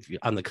course, if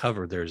on the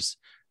cover there's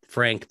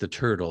Frank the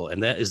turtle,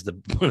 and that is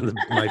one of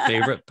my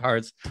favorite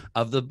parts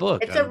of the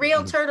book. It's a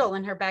real turtle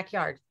in her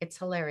backyard. It's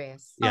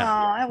hilarious. Yeah,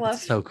 I love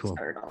so cool.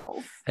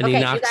 Turtles. And he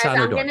knocks on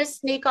her door. I'm going to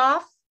sneak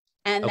off,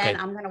 and then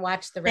I'm going to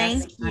watch the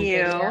rest. Thank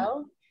you.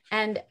 Video.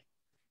 And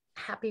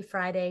happy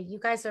Friday! You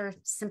guys are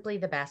simply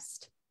the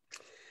best.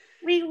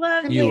 We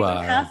love you.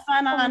 Have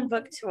fun on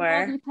book tour.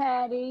 Love you,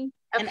 Patti.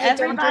 And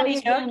everybody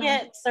go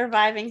get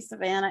Surviving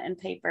Savannah in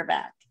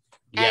paperback.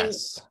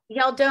 Yes. And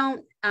y'all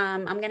don't,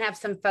 I'm going to have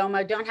some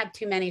FOMO. Don't have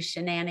too many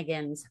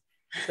shenanigans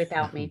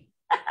without me.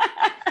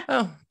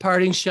 Oh,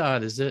 parting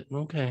shot, is it?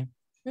 Okay.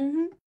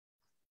 Mm-hmm.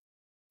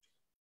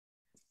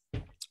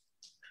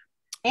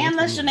 And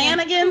the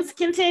shenanigans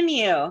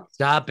continue.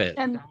 Stop it.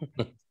 And,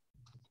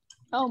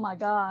 oh my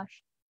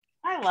gosh.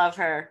 I love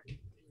her.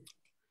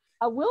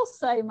 I will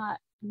say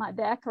my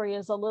daiquiri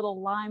is a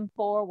little lime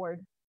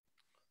forward.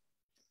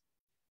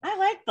 I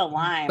like the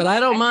lime, but I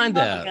don't mind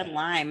that. Good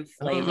lime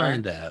flavor. I don't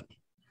mind that.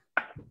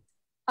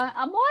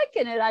 I'm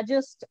liking it.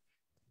 It's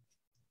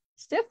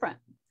different.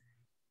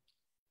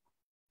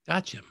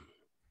 Gotcha.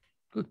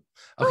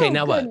 Okay,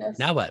 now goodness. What?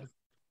 Now what?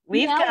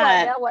 We've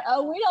got what?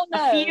 Oh, we don't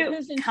know.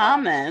 A few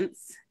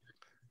comments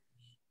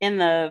in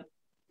the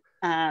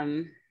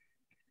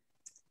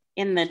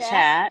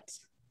chat.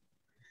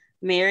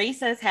 Mary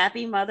says,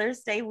 "Happy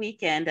Mother's Day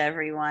weekend,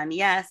 everyone."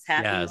 Yes,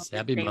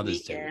 happy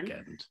Mother's Day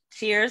weekend.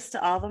 Cheers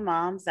to all the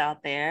moms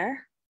out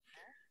there.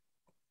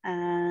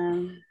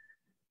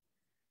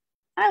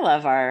 I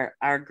love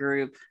our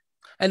group.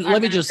 And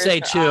let me just say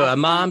too, a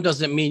mom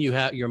doesn't mean you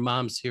have your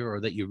mom's here or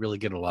that you really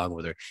get along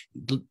with her.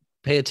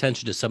 Pay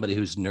attention to somebody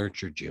who's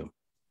nurtured you.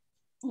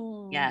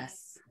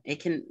 Yes, it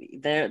can.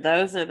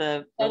 Those are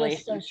the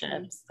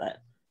relationships that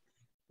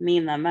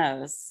mean the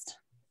most.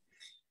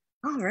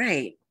 All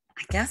right.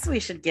 I guess we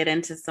should get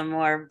into some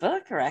more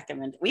book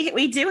recommendations.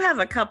 We do have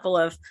a couple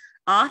of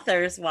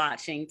authors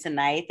watching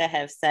tonight that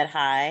have said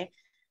hi.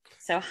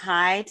 So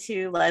hi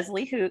to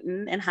Leslie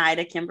Hooten and hi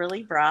to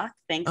Kimberly Brock.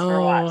 Thanks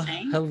for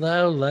watching.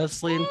 Hello,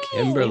 Leslie and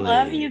Kimberly. We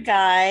love you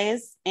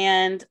guys.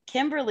 And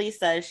Kimberly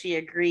says she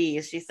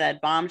agrees. She said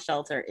Bomb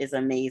Shelter is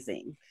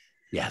amazing.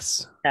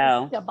 Yes.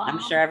 So I'm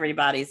sure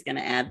everybody's going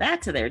to add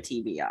that to their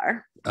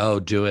TBR. Oh,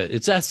 do it.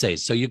 It's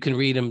essays. So you can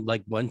read them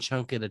like one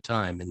chunk at a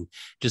time. And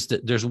just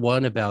there's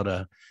one about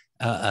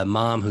a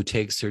mom who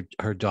takes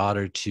her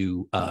daughter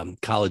to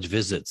college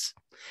visits.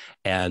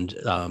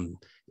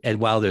 And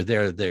while they're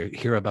there, they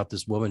hear about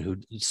this woman who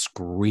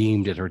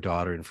screamed at her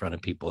daughter in front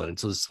of people. And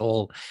it's this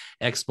whole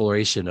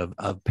exploration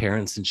of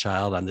parents and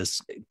child on this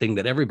thing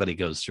that everybody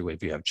goes through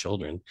if you have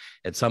children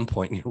at some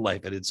point in your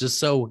life. And it's just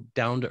so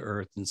down to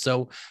earth. And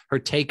so her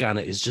take on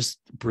it is just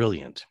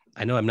brilliant.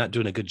 I know I'm not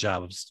doing a good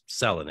job of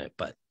selling it,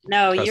 but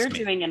no, you're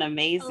doing an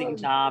amazing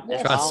job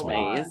as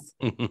always.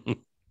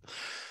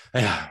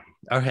 Yeah.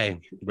 Okay.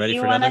 Ready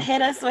you for want to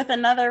hit us with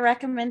another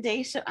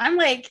recommendation?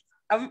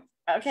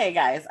 Okay,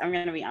 guys, I'm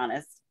going to be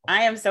honest.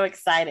 I am so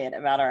excited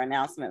about our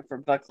announcement for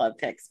book club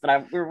picks,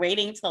 but we're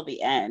waiting till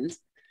the end.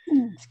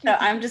 So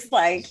I'm just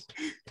like,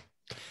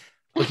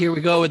 well, here we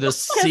go with the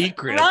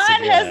secrets.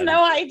 Ron has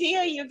no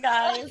idea, you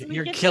guys.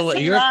 You're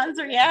killing Ron's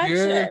reaction.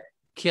 You're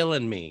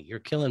killing me. You're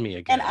killing me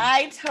again.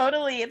 And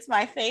it's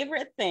my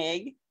favorite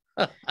thing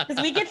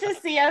because we get to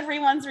see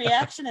everyone's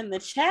reaction in the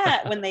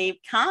chat when they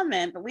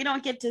comment, but we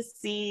don't get to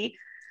see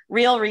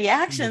real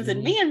reactions.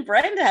 And me and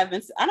Brenda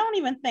I don't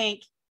even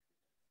think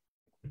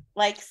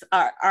like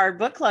our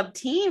book club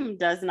team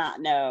does not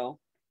know.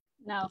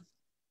 No.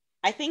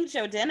 I think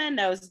Jodena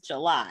knows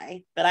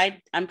July, but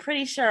I'm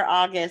pretty sure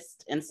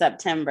August and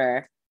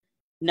September,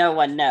 no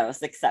one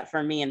knows except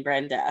for me and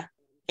Brenda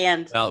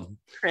and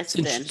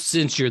Kristen.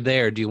 Since you're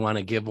there, do you want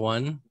to give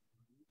one?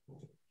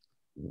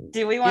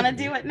 Do we want to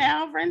do it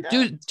now, Brenda?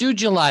 Do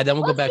July, then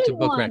we'll go back to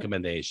book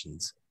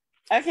recommendations.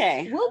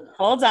 Okay,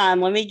 hold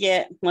on. Let me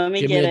get it. Let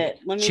me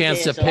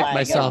chance to pick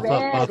myself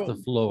up off the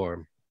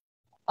floor.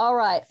 All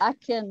right, I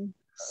can.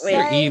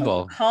 You're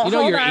evil.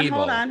 You're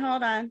evil.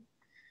 Hold on.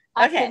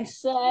 Okay. I can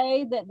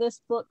say that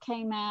this book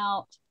came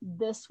out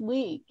this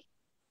week.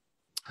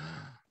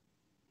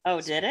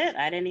 Oh, did it?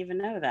 I didn't even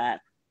know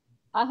that.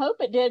 I hope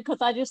it did because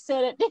I just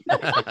said it did.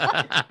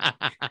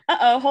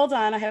 Uh-oh, hold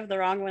on. I have the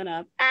wrong one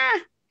up.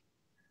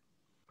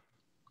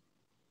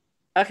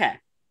 Okay.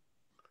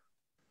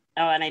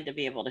 Oh, I need to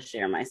be able to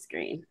share my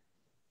screen.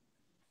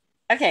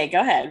 Okay,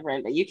 go ahead,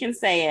 Brenda. You can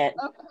say it.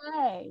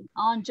 Okay.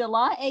 On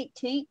July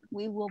 18th,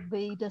 we will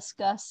be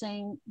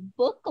discussing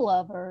Book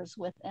Lovers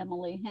with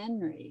Emily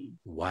Henry.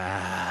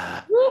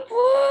 Wow. Whoop,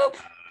 whoop.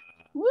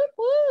 Whoop,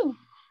 whoop.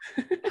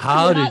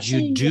 How did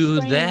you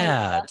do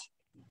that?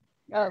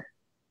 Oh.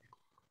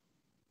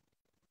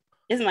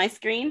 Is my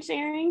screen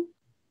sharing?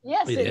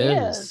 Yes, it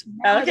is.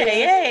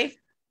 Okay, yay.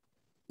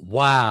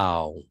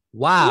 Wow.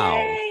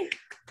 Yay.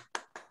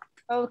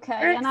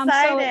 Okay, and I'm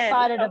so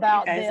excited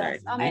about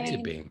this. I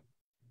mean,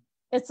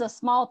 it's a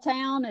small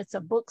town. It's a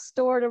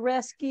bookstore to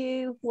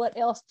rescue. What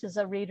else does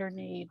a reader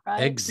need,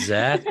 right?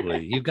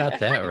 Exactly. You got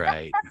that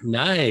right.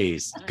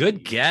 Nice.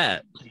 Good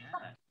get.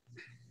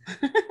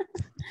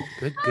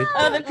 Good.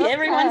 Oh,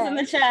 everyone's in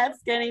the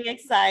chat's getting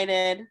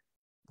excited.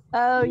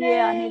 Oh,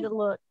 yeah. I need to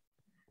look.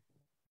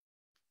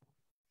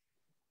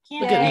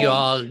 Look at you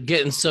all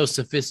getting so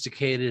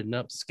sophisticated and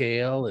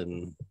upscale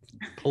and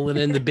pulling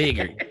in the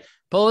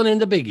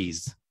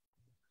biggies.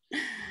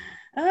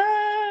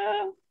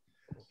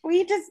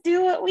 We just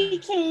do what we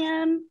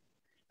can.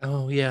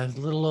 Oh, yeah.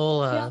 Little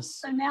old us.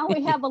 So now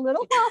we have a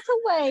little while to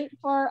wait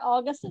for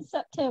August and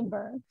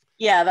September.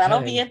 Yeah,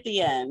 that'll be at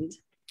the end.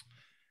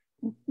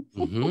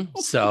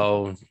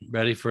 So,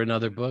 ready for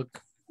another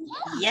book?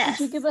 Yes.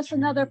 Could you give us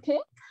another pick?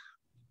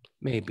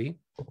 Maybe.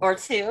 Or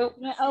two.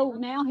 Oh,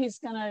 now he's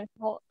going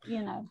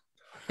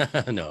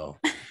to, No.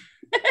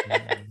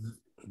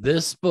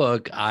 This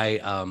book,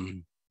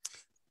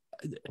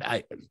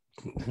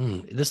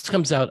 this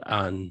comes out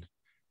on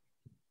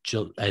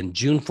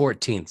June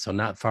 14th, so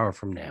not far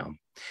from now,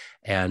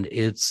 and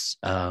it's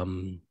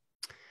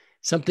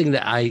something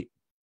that I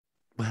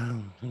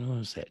don't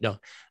want to say. No,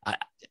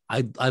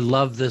 I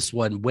love this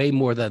one way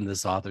more than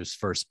this author's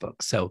first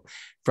book. So,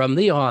 from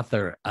the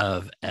author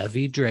of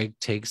Evie Drake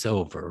Takes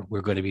Over,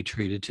 we're going to be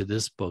treated to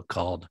this book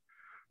called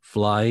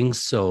Flying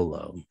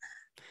Solo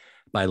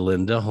by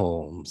Linda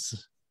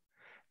Holmes.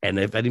 And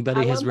if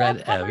anybody has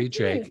read Evie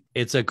Drake,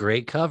 it's a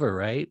great cover,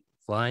 right?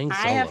 Flying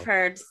Solo. I have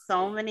heard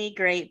so many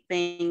great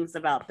things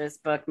about this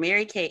book.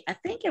 I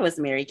think it was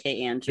Mary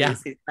Kay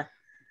Andrews. Yeah.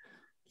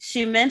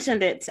 She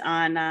mentioned it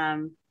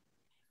on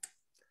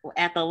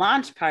at the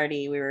launch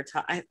party. We were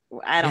talking.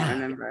 I don't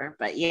remember,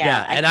 but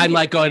yeah. And I'm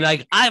like going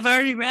like, I've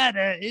already read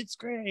it. It's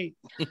great.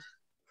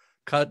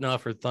 Cutting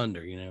off her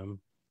thunder,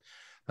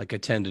 like I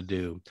tend to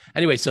do.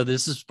 Anyway, so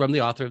this is from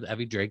the author of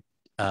Evie Drake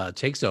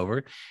takes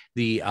over.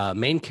 The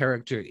main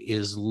character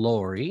is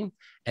Lori,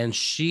 and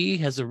she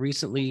has a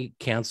recently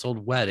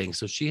canceled wedding.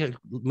 So she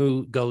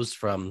goes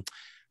from,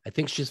 I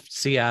think she's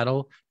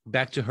Seattle,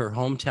 back to her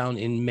hometown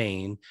in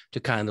Maine to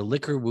kind of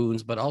lick her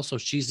wounds, but also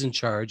she's in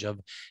charge of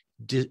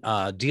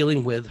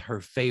dealing with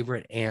her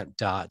favorite Aunt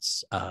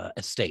Dot's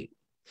estate.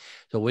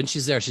 So when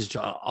she's there, she's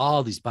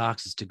all these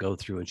boxes to go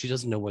through, and she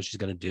doesn't know what she's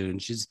going to do.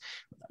 And she's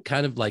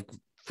kind of like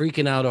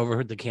freaking out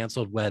over the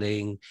canceled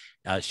wedding.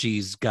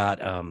 She's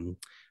got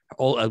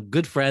a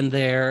good friend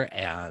there,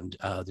 and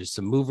there's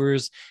some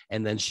movers.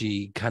 And then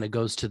she kind of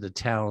goes to the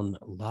town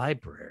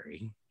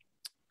library.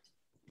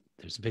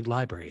 There's a big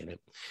library in it.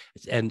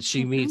 And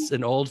she meets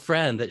an old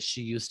friend that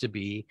she used to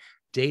be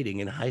dating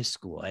in high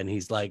school. And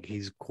he's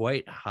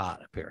quite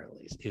hot,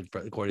 apparently,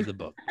 according to the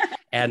book.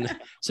 And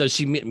so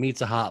she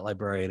meets a hot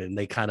librarian, and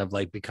they kind of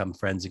like become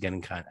friends again.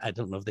 And I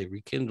don't know if they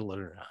rekindle it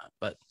or not,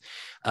 but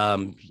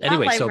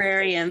anyway,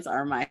 librarians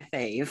are my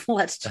fave.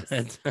 Let's just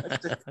say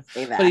that.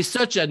 But he's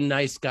such a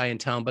nice guy in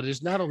town. But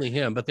there's not only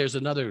him, but there's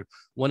another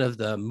one of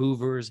the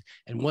movers.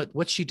 And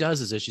what she does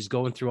is, as she's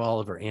going through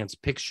all of her aunt's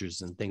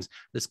pictures and things,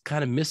 this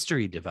kind of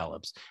mystery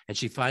develops, and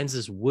she finds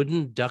this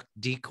wooden duck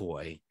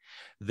decoy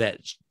that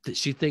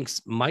she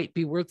thinks might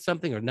be worth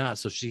something or not.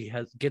 So she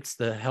gets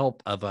the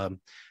help of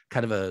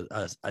kind of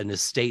an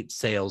estate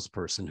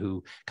salesperson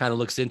who kind of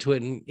looks into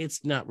it, and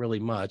it's not really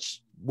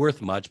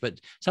worth much, but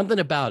something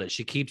about it,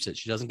 she keeps it.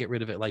 She doesn't get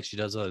rid of it like she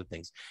does other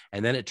things.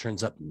 And then it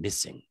turns up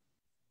missing.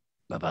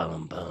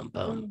 Ba-bum, bum,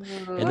 bum.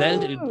 And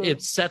then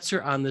it sets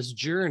her on this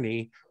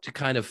journey to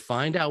kind of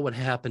find out what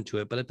happened to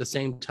it. But at the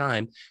same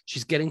time,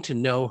 she's getting to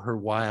know her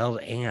wild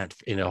aunt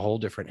in a whole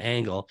different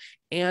angle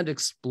and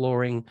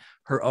exploring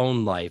her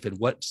own life and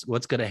what's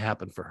going to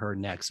happen for her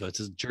next. So it's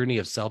a journey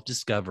of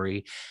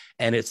self-discovery,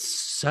 and it's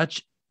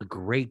such a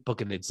great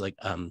book. And it's like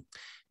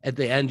at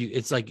the end,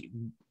 it's like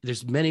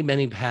there's many,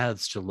 many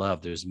paths to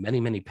love. There's many,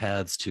 many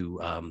paths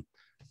to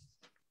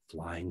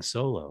flying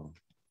solo.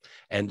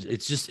 And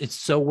it's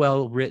so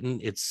well written.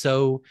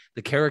 The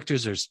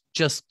characters are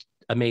just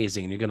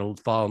amazing, and you're going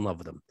to fall in love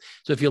with them.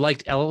 So if you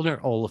liked Eleanor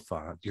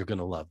Oliphant, you're going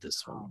to love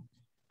this one.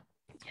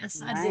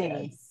 Yes, I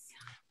did.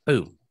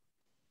 Boom.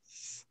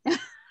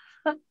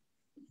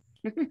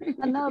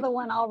 Another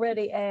one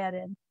already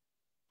added.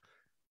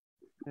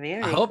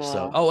 Very I hope cool.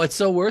 so. Oh, it's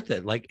so worth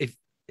it. Like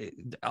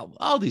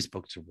all these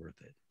books are worth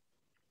it.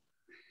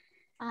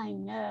 I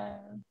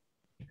know.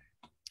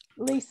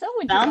 Lisa,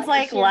 sounds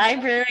like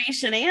library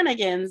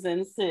shenanigans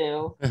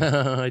ensue.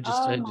 I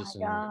just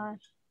gosh.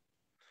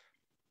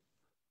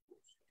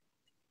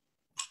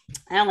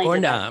 Or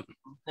not.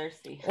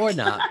 Thirsty. Or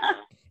not.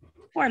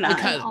 Or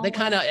not. They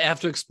kind of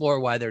have to explore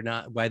why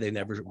they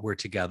never were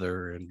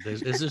together, and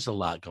there's just a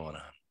lot going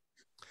on.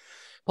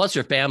 Plus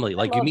her family,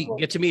 like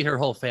get to meet her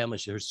whole family.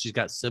 She's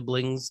got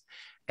siblings,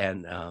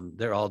 and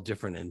they're all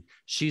different. And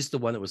she's the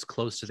one that was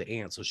close to the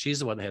aunt, so she's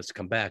the one that has to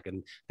come back,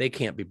 and they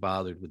can't be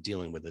bothered with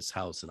dealing with this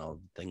house and all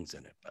the things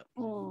in it. But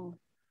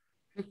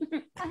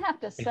I have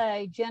to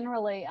say,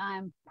 generally,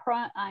 I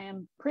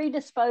am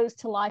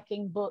predisposed to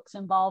liking books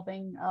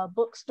involving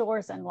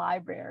bookstores and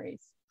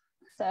libraries.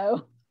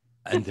 So,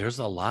 and there's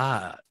a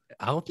lot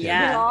out there,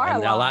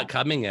 and a lot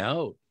coming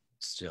out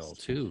still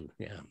too.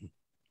 Yeah,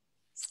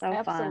 so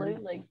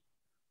absolutely. Fun.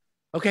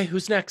 Okay,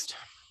 who's next?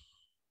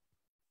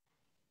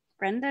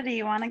 Brenda, do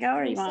you want to go,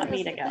 or you want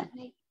me to go?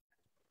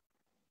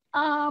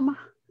 I'll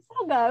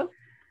go.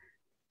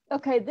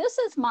 Okay, this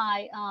is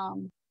my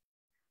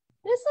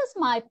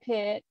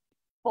pick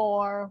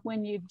for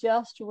when you've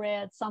just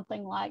read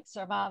something like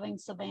Surviving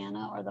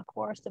Savannah or The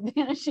Forest of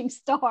Vanishing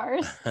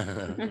Stars,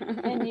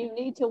 and you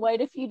need to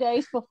wait a few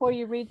days before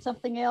you read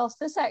something else.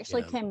 This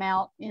actually came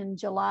out in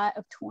July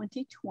of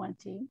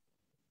 2020,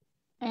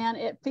 and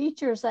it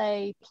features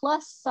a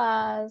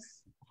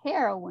plus-size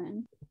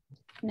heroine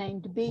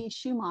named B.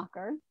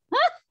 Schumacher,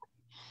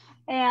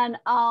 and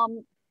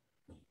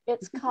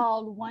it's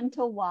called One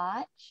to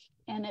Watch,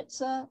 and it's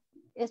a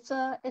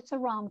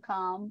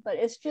rom-com, but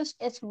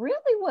it's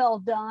really well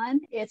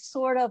done. It's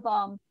sort of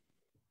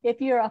if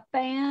you're a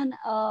fan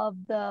of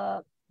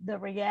the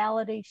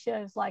reality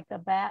shows like The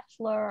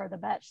Bachelor or The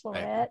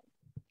Bachelorette,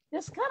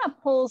 this kind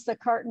of pulls the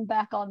curtain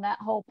back on that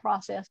whole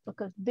process,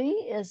 because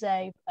B is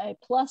a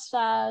plus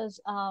size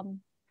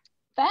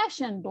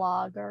fashion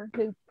blogger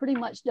who pretty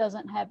much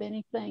doesn't have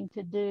anything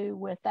to do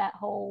with that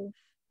whole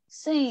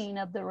scene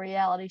of the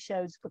reality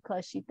shows,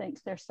 because she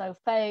thinks they're so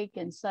fake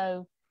and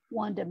so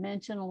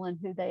one-dimensional in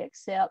who they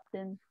accept,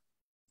 and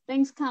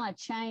things kind of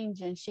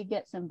change, and she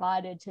gets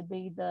invited to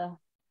be the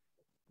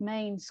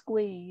main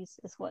squeeze,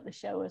 is what the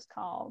show is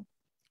called.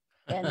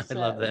 And I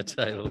love that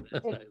title.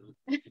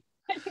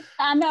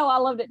 I know, I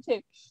loved it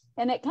too.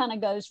 And it kind of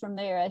goes from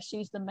there, as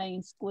she's the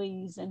main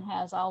squeeze and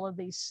has all of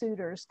these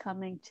suitors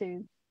coming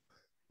to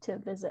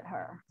visit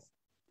her.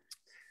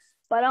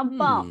 But I'm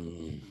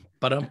bummed.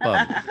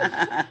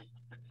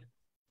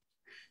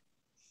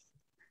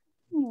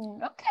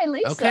 Okay,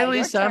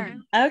 Lisa.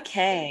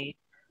 Okay.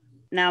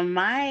 Now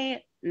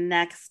my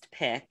next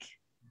pick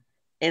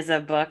is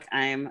a book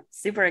I'm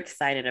super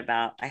excited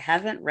about. I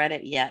haven't read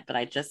it yet, but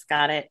I just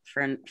got it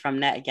from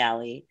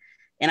NetGalley,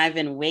 and I've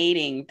been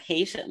waiting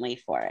patiently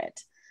for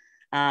it.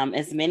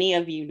 As many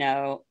of you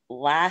know,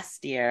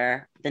 last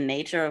year, The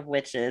Nature of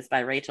Witches by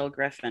Rachel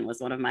Griffin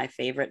was one of my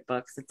favorite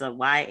books. It's a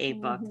YA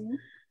book.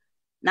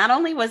 Not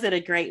only was it a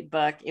great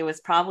book, it was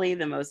probably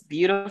the most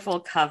beautiful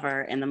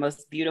cover and the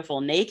most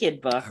beautiful naked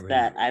book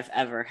that I've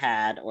ever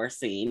had or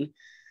seen.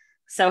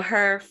 So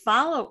her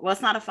well,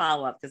 it's not a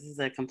follow-up because this is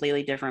a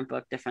completely different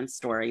book, different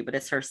story, but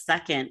it's her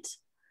second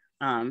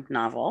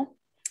novel.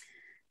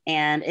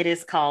 And it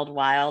is called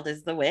Wild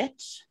is the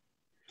Witch.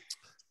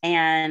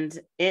 And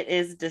it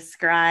is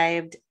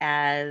described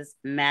as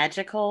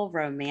magical,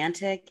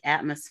 romantic,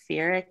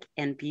 atmospheric,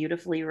 and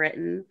beautifully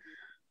written.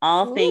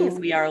 All things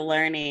we are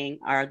learning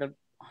are the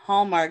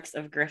hallmarks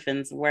of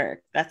Griffin's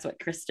work. That's what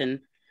Kristen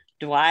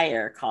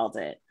Dwyer called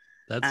it.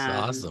 That's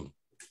awesome.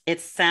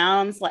 It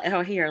sounds like,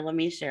 oh, here, let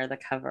me share the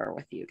cover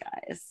with you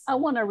guys. I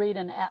want to read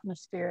an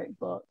atmospheric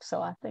book,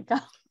 so I think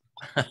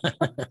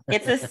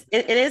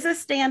it is a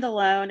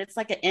standalone. It's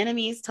like an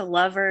enemies to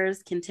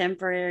lovers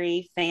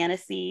contemporary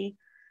fantasy.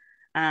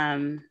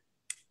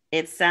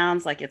 It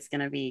sounds like it's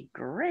going to be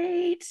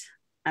great.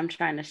 I'm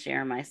trying to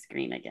share my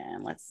screen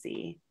again. Let's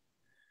see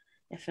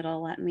if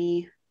it'll let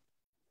me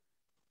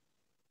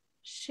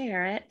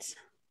share it.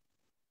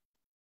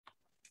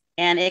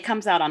 And it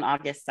comes out on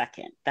August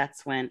 2nd.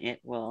 That's when it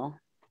will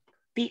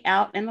be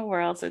out in the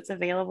world. So it's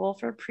available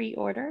for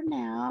pre-order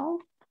now.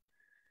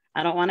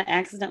 I don't want to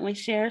accidentally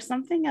share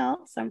something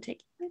else. I'm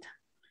taking it.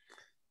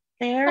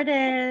 There it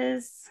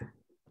is.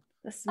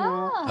 The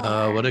small.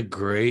 Oh, what a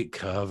great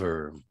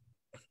cover.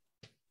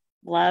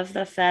 Love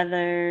the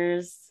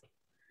feathers.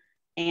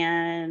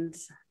 And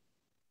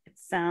it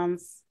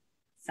sounds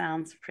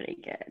pretty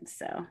good.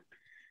 So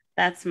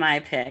that's my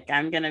pick.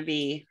 I'm going to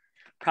be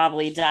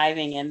probably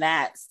diving in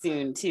that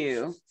soon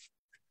too.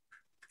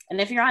 And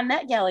if you're on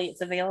NetGalley,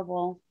 it's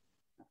available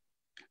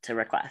to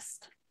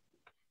request.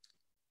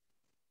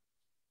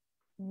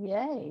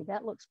 Yay,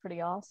 that looks pretty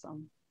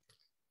awesome.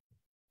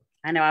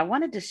 I know. I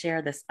wanted to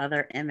share this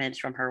other image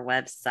from her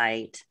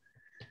website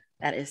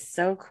that is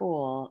so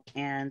cool,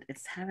 and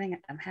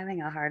I'm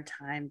having a hard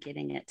time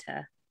getting it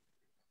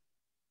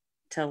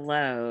to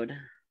load.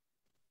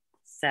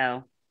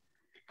 So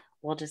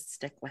we'll just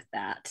stick with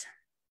that.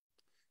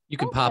 You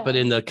can pop it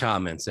in the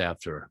comments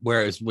after,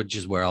 which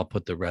is where I'll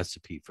put the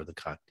recipe for the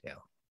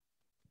cocktail.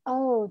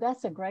 Oh,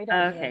 that's a great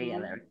idea. Okay,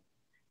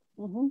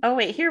 yeah. Oh,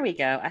 wait, here we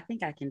go. I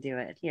think I can do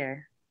it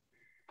here.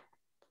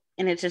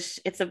 And it's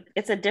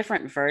a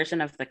different version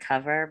of the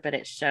cover, but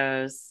it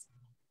shows,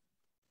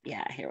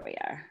 yeah, here we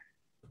are.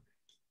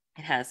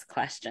 It has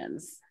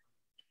questions.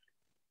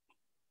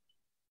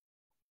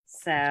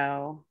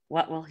 So,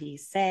 what will he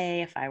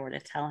say if I were to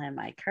tell him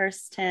I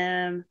cursed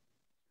him?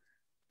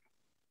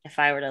 If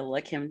I were to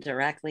look him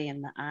directly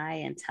in the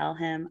eye and tell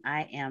him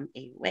I am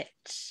a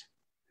witch.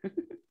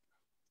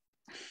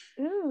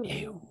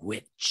 A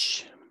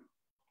witch.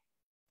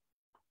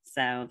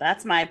 So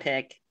that's my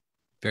pick.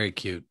 Very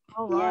cute.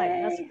 All right.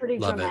 Yay. That's pretty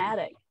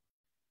dramatic.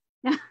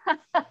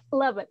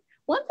 Love it.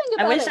 One thing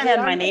about I wish I had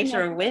my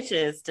Nature of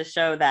Witches to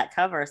show that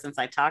cover since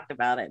I talked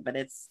about it, but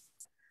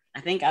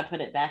I think I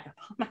put it back up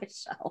on my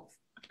shelf.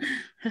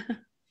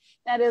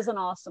 That is an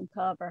awesome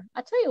cover.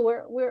 I tell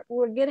you,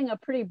 we're getting a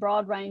pretty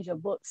broad range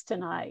of books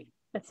tonight.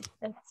 It's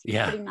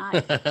pretty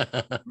nice.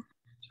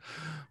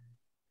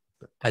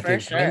 I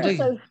think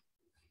sure.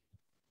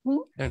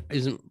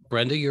 Isn't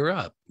Brenda, you're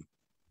up.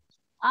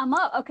 I'm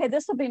up. Okay,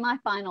 this will be my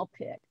final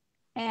pick.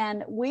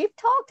 And we've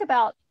talked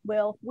about,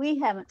 well, we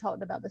haven't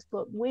talked about this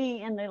book.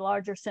 We, in the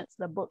larger sense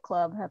of the book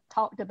club, have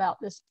talked about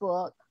this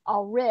book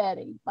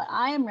already, but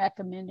I am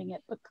recommending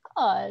it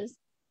because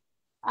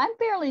I'm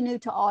fairly new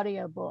to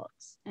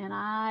audiobooks, and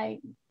I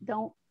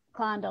don't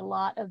find a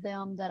lot of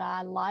them that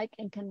I like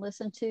and can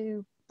listen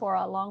to for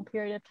a long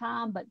period of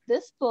time. But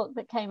this book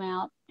that came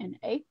out in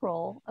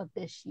April of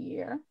this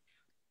year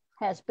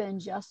has been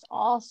just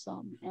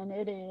awesome. And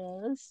it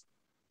is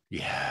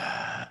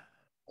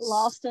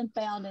Lost and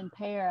Found in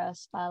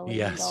Paris by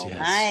Lynn Goldman.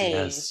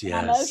 Nice.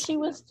 I know she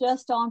was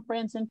just on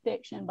Friends in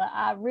Fiction, but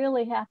I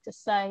really have to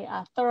say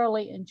I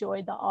thoroughly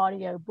enjoyed the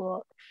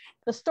audiobook.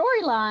 The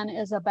storyline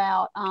is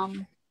about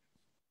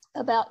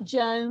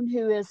Joan,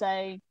 who is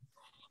I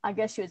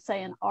guess you would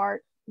say an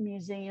art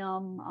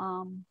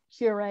museum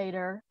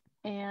curator,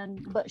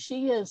 but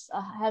she has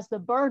the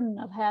burden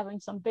of having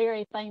some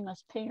very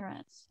famous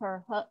parents.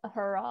 Her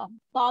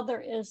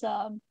father is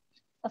a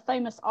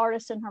famous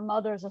artist, and her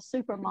mother is a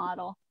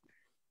supermodel.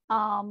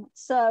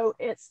 So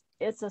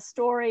it's a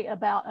story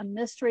about a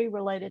mystery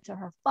related to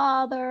her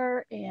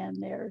father,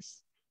 and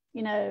there's,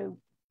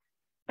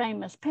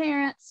 famous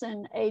parents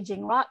and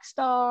aging rock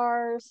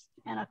stars.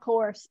 And of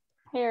course,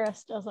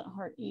 Paris doesn't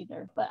hurt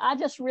either. But I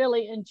just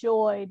really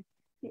enjoyed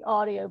the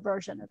audio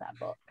version of that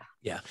book.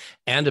 Yeah.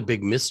 And a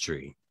big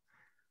mystery.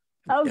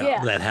 Oh,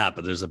 yeah. That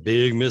happened. There's a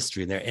big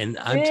mystery in there. And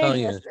I'm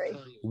telling you,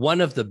 one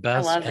of the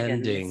best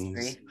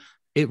endings.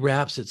 It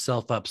wraps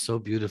itself up so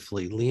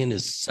beautifully. Leon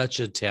is such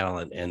a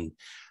talent, and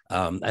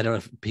I don't know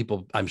if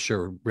people, I'm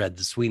sure, read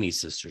the Sweeney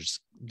Sisters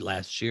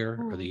last year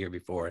or the year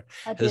before.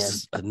 This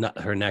is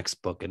her next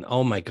book. And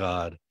oh my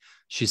God,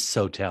 she's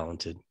so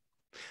talented.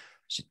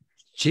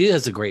 She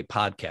has a great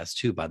podcast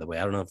too, by the way.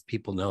 I don't know if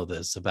people know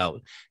this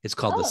about, it's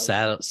called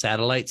the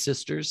Satellite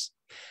Sisters.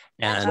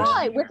 That's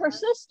right, with her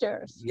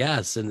sisters.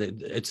 Yes, and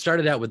it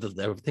started out with,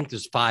 I think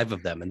there's 5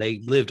 of them, and they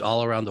lived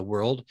all around the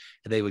world,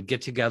 and they would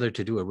get together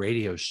to do a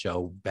radio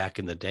show back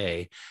in the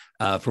day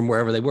from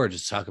wherever they were,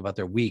 just talk about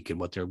their week and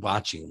what they're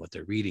watching, what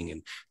they're reading,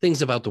 and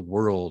things about the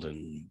world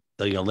and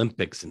the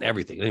Olympics and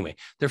everything. Anyway,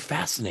 they're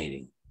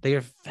fascinating. They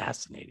are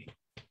fascinating.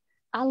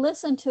 I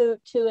listened to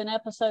an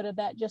episode of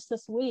that just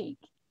this week.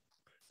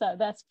 So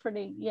that's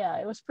pretty,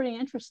 it was pretty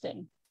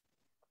interesting.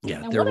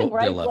 Yeah, and what a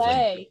great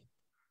way.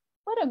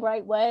 What a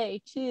great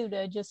way too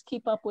to just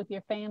keep up with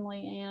your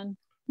family and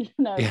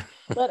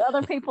let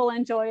other people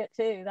enjoy it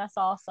too. That's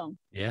awesome.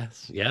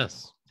 Yes,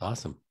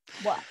 awesome.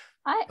 Well,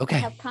 I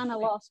have kind of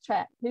lost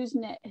track. Who's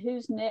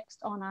next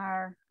on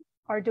our,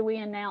 or do we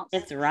announce?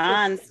 It's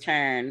Ron's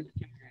turn.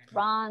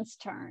 Ron's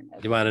turn.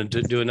 Okay. You want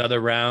to do another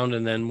round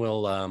and then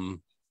we'll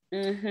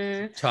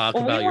talk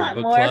about your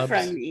book clubs?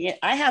 From you.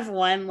 I have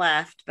one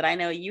left, but I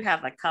know you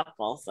have a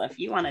couple. So if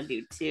you want to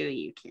do 2,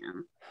 you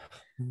can.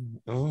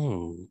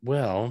 Oh,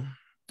 well,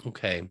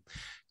 okay.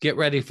 Get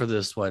ready for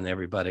this one,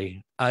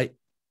 everybody. I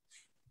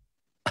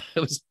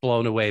was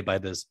blown away by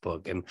this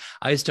book, and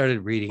I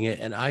started reading it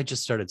and I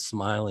just started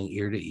smiling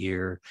ear to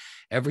ear.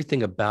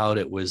 Everything about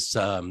it was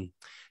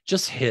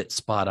just hit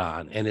spot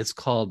on. And it's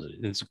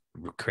a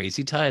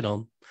crazy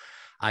title,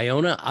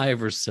 Iona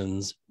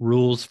Iverson's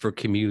Rules for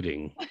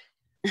Commuting.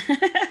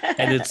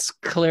 And it's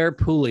Claire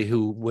Pooley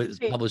who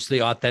published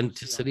The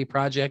Authenticity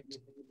Project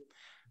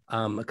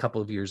a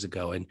couple of years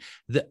ago. And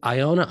the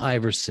Iona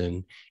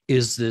Iverson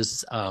is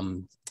this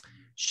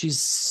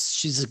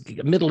she's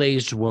a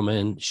middle-aged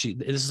woman.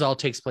 This all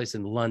takes place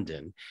in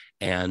London,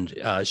 and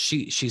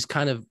she's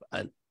kind of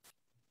an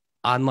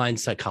online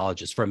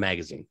psychologist for a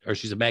magazine, or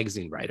she's a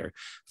magazine writer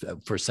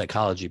for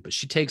psychology, but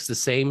she takes the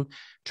same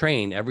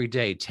train every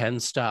day, 10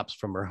 stops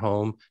from her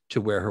home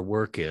to where her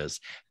work is,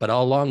 but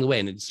all along the way.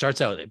 And it starts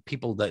out,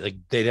 people that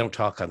they don't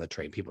talk on the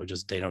train. People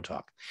they don't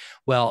talk.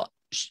 Well,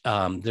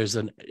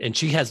 and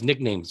she has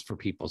nicknames for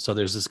people. So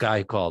there's this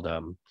guy called,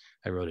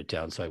 I wrote it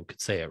down so I could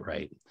say it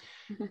right.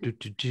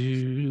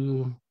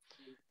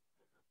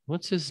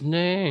 What's his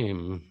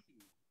name?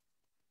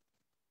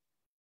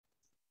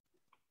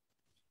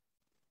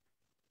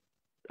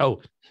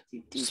 Oh,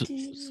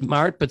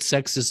 smart but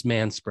sexist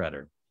man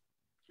spreader.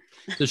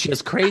 So she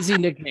has crazy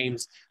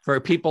nicknames for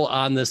people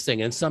on this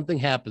thing, and something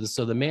happens.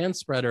 So the man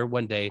spreader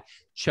one day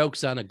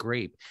chokes on a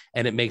grape,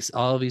 and it makes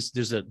all of these.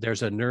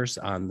 There's a nurse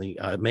on the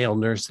male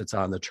nurse that's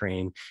on the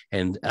train,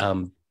 and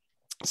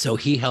so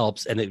he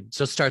helps, and it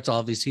just starts all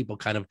of these people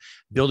kind of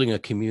building a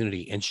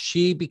community. And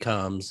she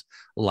becomes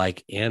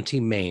like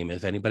Auntie Mame,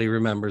 if anybody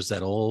remembers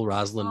that old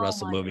Rosalind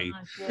Russell movie,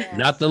 yes.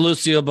 Not the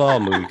Lucille Ball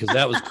movie because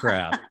that was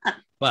crap,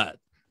 but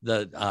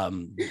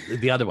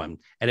the other one,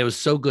 and it was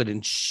so good.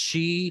 And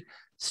she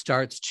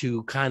starts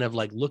to kind of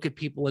like look at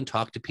people and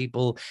talk to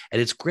people,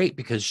 and it's great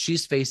because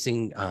she's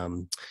facing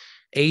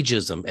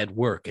ageism at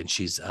work, and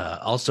she's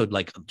also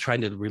like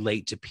trying to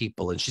relate to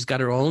people, and she's got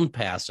her own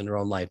past and her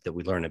own life that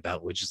we learn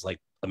about, which is like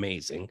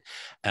amazing.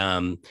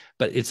 But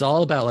it's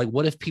all about like,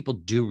 what if people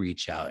do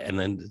reach out? And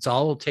then it's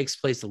all takes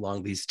place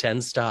along these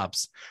 10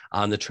 stops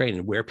on the train,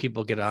 and where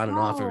people get on and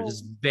off. It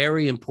is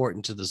very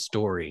important to the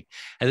story,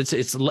 and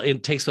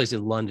it takes place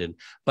in London.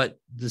 But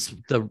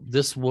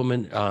this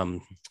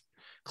woman,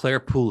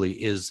 Claire Pooley,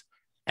 is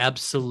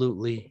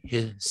absolutely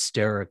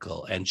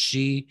hysterical, and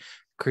she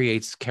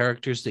creates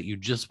characters that you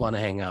just want to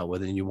hang out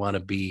with and you want to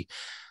be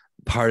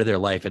part of their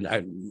life.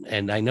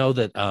 And I know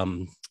that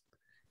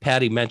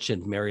Patti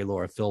mentioned Mary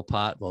Laura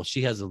Philpott. Well,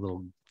 she has a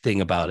little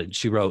thing about it.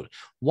 She wrote,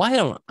 "Why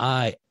don't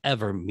I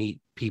ever meet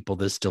people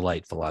this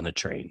delightful on a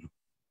train?"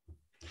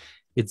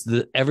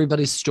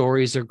 Everybody's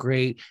stories are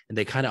great, and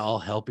they kind of all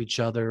help each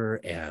other.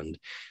 And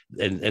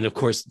of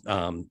course,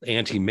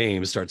 Auntie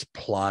Mame starts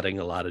plotting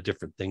a lot of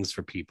different things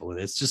for people. And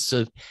it's just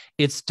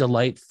it's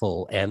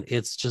delightful. And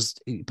it's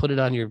just, put it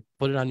on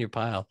your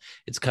pile.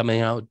 It's coming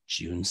out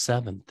June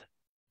 7th.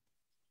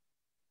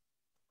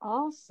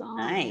 Awesome.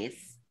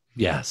 Nice.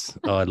 Yes.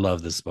 Oh, I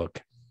love this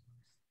book.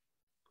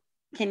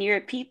 Can you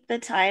repeat the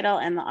title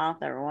and the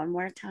author one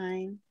more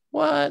time?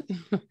 What?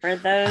 For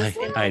those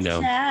I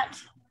know. Chat?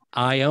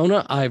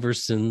 Iona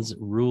Iverson's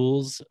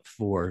Rules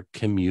for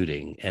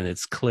Commuting, and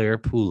it's Claire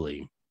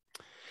Pooley.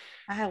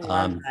 I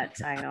love that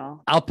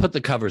title. I'll put the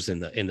covers in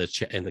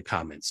the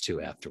comments too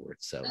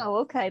afterwards. So. Oh,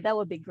 okay, that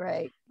would be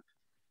great.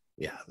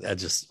 Yeah, that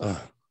just.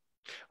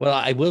 Well,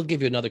 I will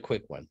give you another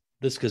quick one.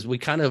 this because we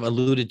kind of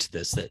alluded to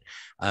this, that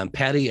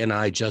Patti and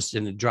I just,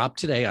 and it dropped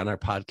today on our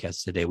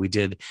podcast today, we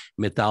did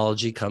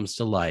Mythology Comes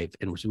to Life.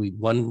 And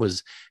one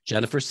was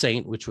Jennifer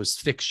Saint, which was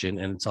fiction.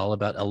 And it's all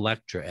about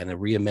Electra and a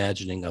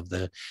reimagining of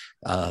the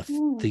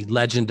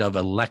legend of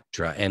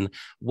Electra. And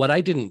what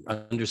I didn't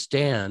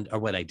understand, or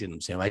what I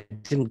didn't say, I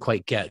didn't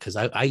quite get, because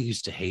I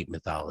used to hate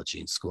mythology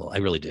in school. I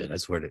really did. I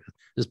swear to,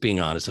 just being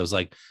honest. I was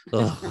like,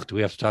 oh, do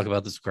we have to talk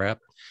about this crap?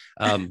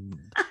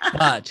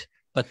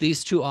 But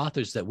these two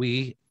authors that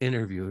we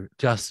interviewed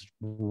just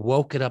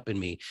woke it up in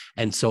me.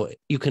 And so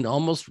you can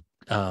almost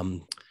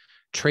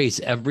trace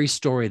every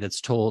story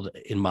that's told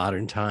in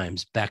modern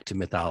times back to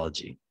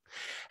mythology.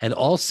 And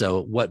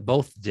also what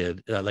both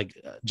did, like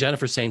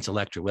Jennifer Saint's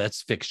Electra, well,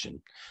 that's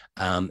fiction.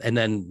 And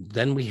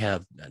then we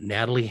have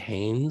Natalie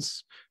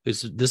Haynes,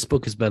 this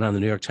book has been on the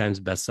New York Times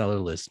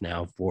bestseller list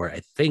now for,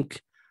 I think,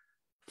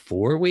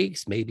 4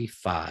 weeks, maybe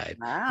 5.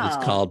 Wow.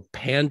 It's called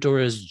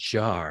Pandora's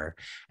Jar.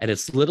 And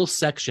it's little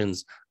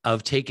sections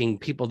of taking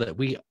people that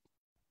we,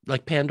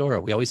 like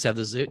Pandora, we always have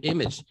this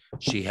image.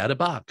 She had a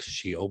box.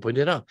 She opened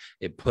it up.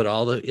 It put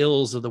all the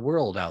ills of the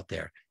world out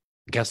there.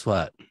 Guess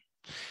what?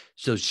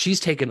 So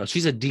she's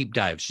a deep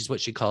dive. She's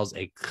what she calls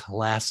a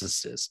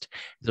classicist.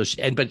 So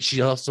but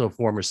she's also a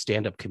former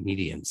stand-up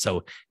comedian.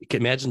 So you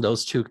can imagine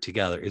those two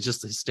together. It's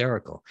just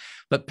hysterical.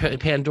 But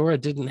Pandora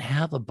didn't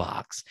have a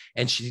box,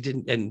 and she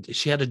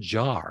had a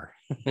jar,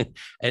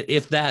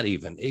 if that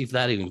even,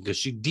 because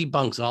she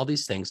debunks all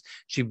these things.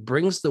 She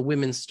brings the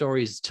women's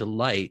stories to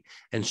light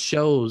and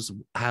shows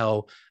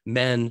how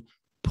men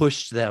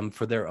pushed them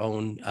for their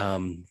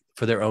own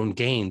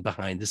gain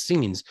behind the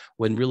scenes,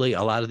 when really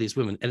a lot of these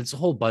women, and it's a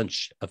whole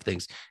bunch of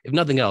things. If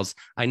nothing else,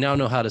 I now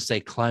know how to say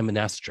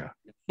Clytemnestra.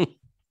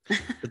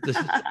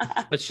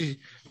 but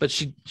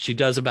she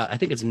does about, I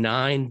think it's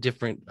 9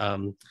 different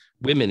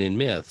women in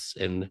myths,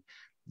 and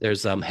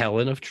there's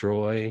Helen of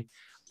Troy.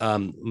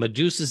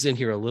 Medusa's in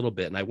here a little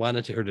bit, and I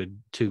wanted her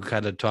to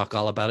kind of talk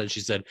all about it.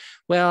 She said,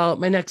 well,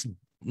 my next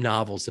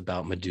novel's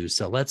about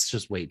Medusa. Let's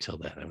just wait till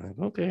then. I'm like,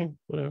 okay,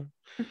 whatever.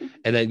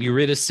 And then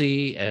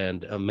Eurydice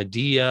and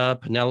Medea,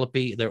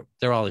 Penelope,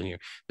 they're all in here.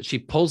 But she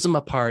pulls them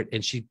apart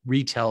and she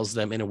retells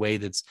them in a way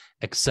that's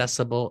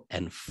accessible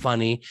and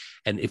funny.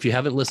 And if you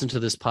haven't listened to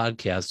this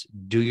podcast,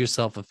 do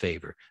yourself a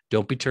favor.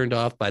 Don't be turned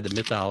off by the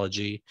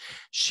mythology.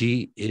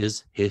 She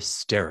is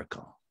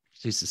hysterical.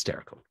 She's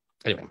hysterical.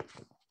 Anyway.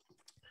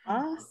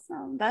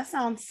 Awesome. That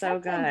sounds so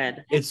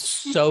good. It's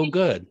so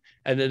good.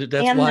 And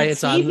that's why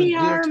it's on the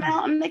TBR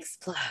Mountain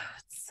Explodes.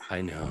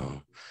 I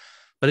know.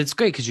 But it's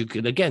great because you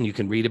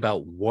can read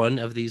about one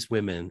of these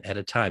women at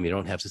a time. You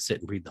don't have to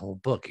sit and read the whole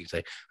book. You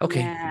say,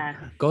 okay,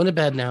 going to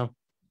bed now.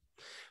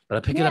 But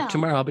I'll pick it up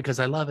tomorrow because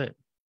I love it.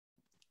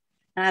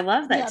 And I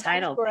love that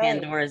title,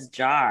 Pandora's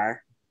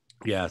Jar.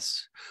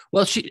 Yes.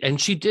 Well, she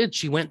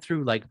went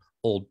through like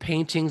old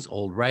paintings,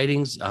 old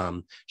writings.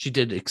 She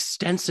did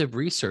extensive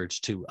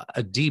research to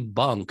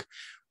debunk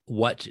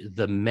what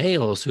the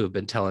males who have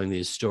been telling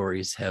these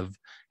stories have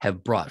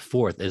brought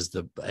forth as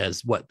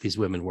what these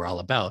women were all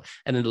about.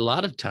 And a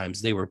lot of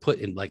times they were put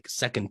in like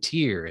second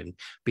tier and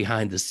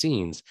behind the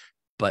scenes,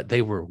 but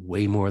they were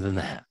way more than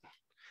that.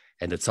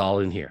 And it's all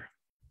in here.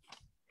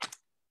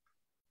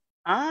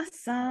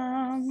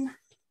 Awesome.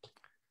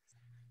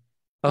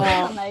 Okay.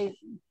 Well,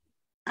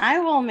 I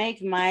will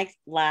make my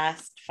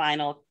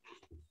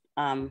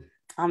I'll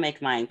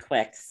make mine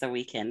quick so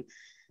we can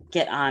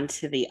get on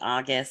to the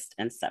August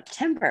and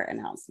September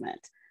announcement.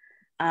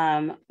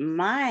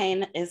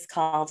 Mine is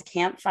called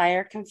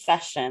Campfire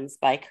Confessions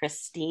by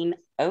Christine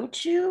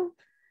Ochu.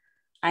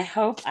 I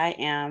hope I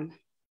am.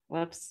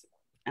 Whoops.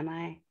 Am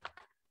I?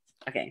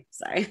 Okay,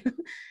 sorry.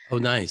 Oh,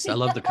 nice. I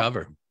love the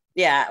cover.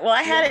 Yeah. Well,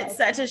 I had it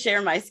set to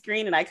share my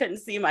screen and I couldn't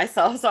see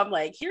myself. So I'm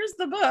like, here's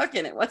the book.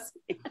 And it wasn't.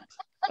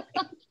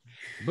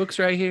 Book's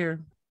right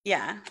here.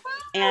 Yeah.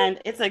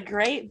 And it's a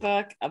great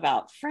book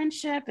about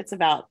friendship. It's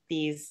about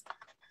these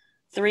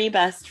 3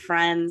 best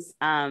friends,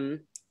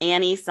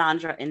 Annie,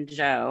 Sandra, and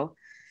Joe.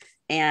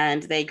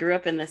 And they grew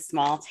up in this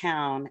small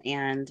town.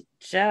 And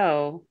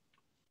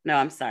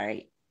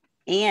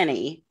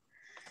Annie,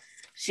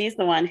 she's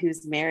the one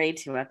who's married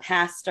to a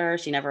pastor.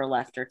 She never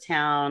left her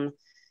town.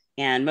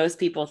 And most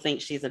people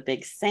think she's a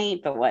big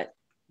saint, but what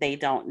they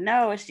don't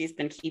know is she's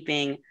been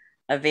keeping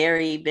a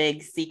very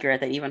big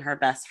secret that even her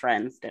best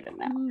friends didn't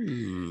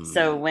know.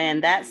 So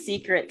when that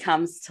secret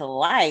comes to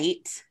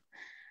light,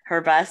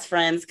 her best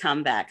friends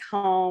come back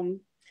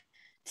home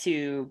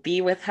to be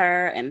with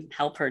her and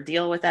help her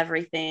deal with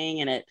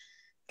everything. And it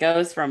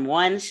goes from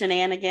one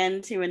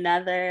shenanigan to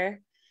another.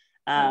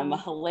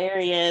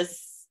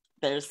 Hilarious.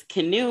 There's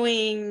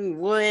canoeing,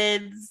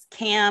 woods,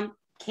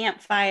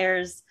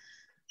 campfires,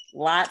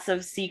 lots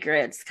of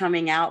secrets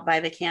coming out by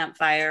the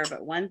campfire.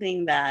 But one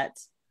thing that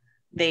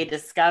they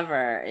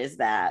discover is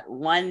that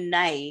one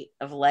night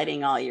of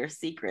letting all your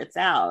secrets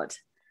out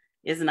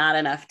is not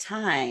enough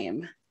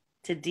time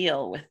to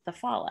deal with the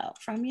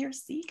fallout from your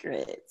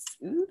secrets.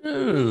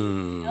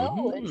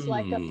 Oh, it's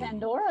like a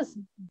Pandora's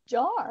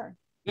jar.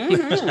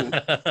 Yes,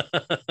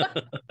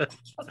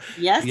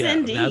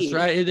 indeed. That's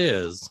right. It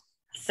is.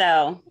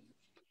 So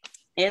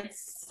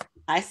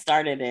I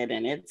started it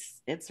and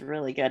it's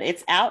really good.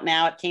 It's out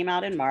now. It came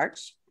out in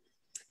March.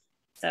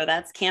 So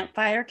that's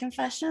Campfire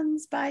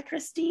Confessions by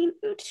Christine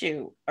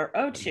Uchu or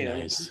Ochu.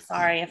 Nice. I'm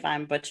sorry if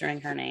I'm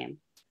butchering her name.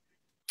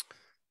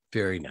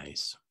 Very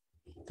nice.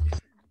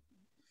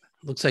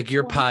 Looks like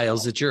your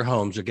piles at your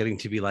homes are getting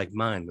to be like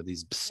mine with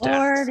these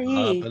stacks up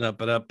and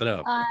up and up and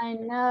up. I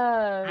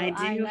know.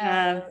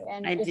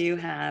 I do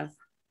have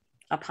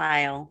a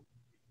pile.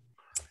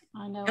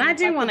 I know. And I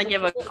do want to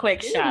give a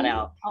quick shout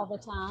out all the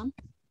time.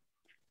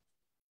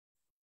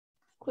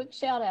 Quick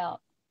shout out.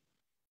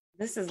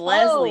 This is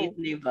Leslie's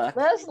new book.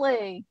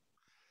 Leslie.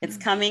 It's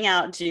coming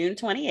out June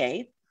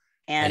 28th.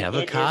 And I have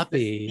a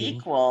copy. Is the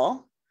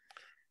sequel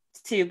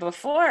to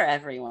Before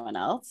Everyone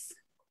Else.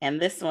 And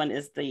this one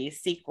is the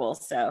sequel.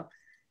 So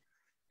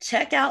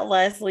check out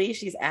Leslie.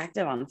 She's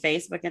active on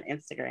Facebook and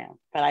Instagram.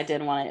 But I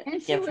did want to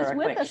give her a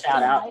quick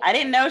shout out. I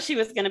didn't know she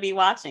was going to be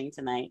watching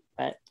tonight,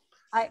 but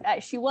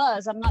she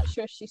was. I'm not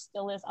sure she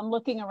still is. I'm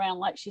looking around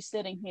like she's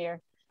sitting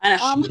here. I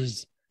know.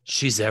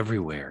 She's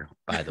everywhere,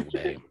 by the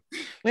way.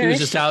 She was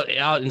just out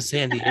in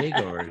San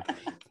Diego.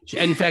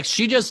 In fact,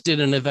 she just did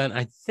an event,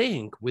 I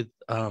think, with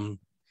I'm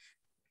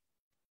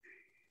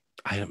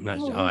not.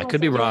 I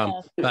could be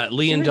wrong, but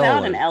Lee and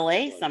Dolan out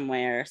in LA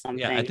somewhere or something.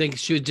 Yeah, I think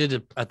she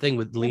did a thing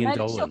with Lee and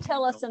Dolan. She'll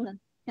tell us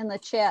in the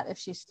chat if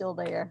she's still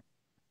there.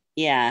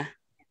 Yeah.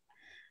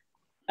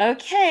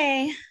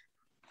 Okay,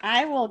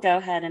 I will go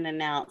ahead and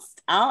announce.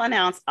 I'll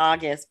announce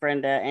August,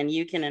 Brenda, and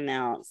you can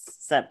announce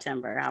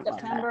September. How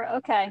about September? That?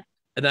 Okay.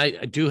 And I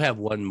do have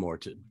one more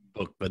to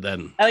book, but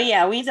then. Oh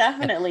yeah, we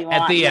definitely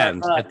want at the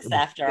end.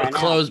 After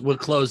We'll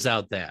close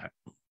out that.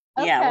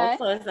 Okay. Yeah, we'll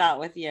close out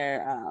with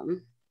your.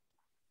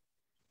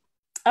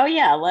 Oh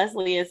yeah,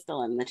 Leslie is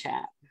still in the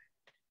chat.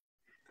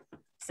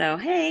 So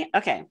hey,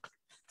 okay.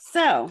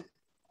 So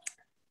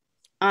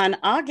on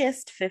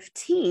August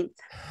 15th,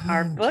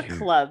 our book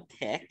club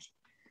pick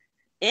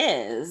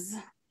is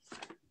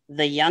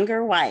The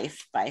Younger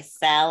Wife by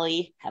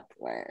Sally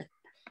Hepworth.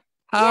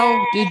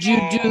 How did you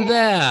do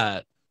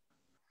that?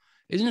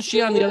 Isn't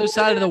she on the other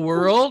side of the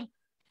world?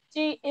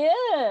 She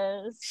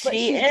is.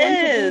 She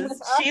is.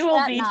 She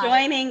will be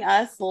joining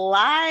us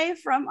live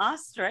from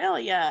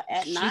Australia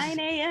at 9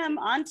 a.m.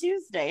 on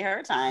Tuesday,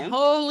 her time.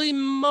 Holy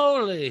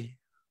moly.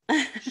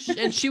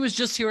 And she was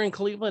just here in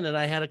Cleveland and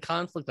I had a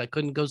conflict. I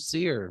couldn't go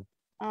see her.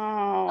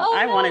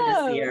 I wanted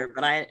to see her,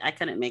 but I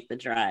couldn't make the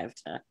drive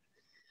to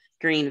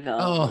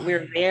Greenville.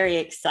 We're very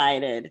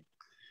excited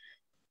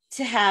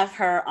to have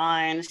her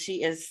on.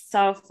 She is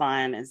so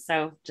fun and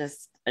so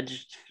just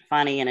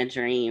funny and a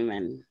dream,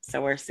 and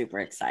so we're super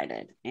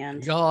excited.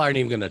 And y'all aren't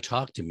even going to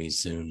talk to me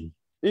soon.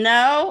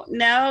 No,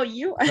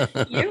 you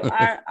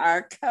are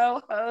our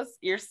co-host.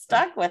 You're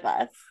stuck with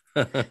us.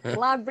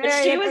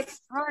 Librarian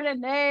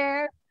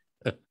extraordinaire.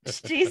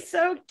 She's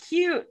so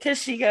cute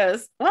because she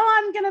goes, well,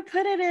 I'm gonna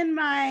put it in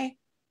my.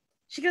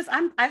 She goes,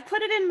 I've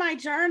put it in my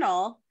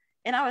journal.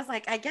 And I was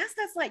like, I guess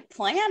that's like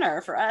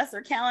planner for us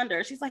or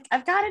calendar. She's like,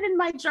 I've got it in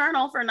my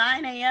journal for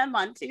 9 a.m.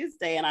 on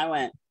Tuesday. And I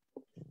went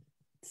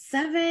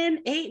 7,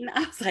 8. And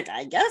I was like,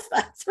 I guess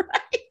that's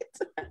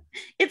right.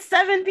 It's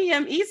 7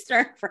 p.m.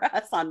 Eastern for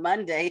us on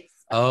Mondays.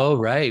 Oh,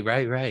 right.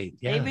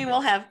 Yeah. Maybe we'll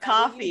have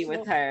coffee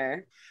with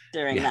her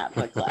during that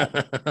book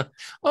club.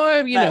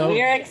 Or,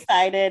 we're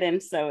excited.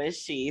 And so is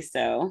she.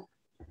 So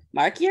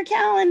mark your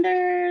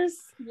calendars.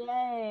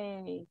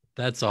 Yay.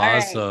 That's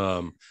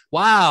awesome. Right.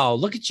 Wow.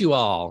 Look at you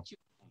all.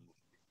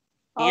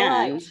 All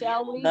right,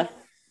 shall we? The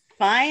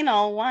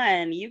final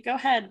one. You go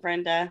ahead,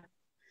 Brenda.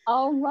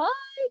 All right.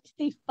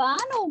 The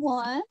final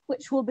one,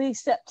 which will be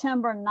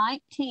September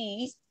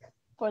 19th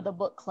for the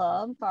book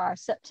club, for our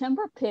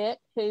September pick,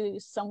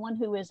 who's someone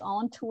who is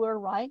on tour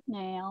right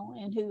now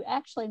and who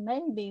actually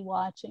may be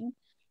watching,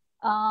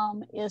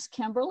 is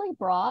Kimberly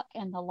Brock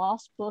and the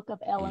Lost Book of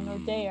Eleanor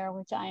Dare,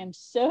 which I am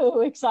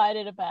so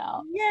excited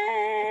about.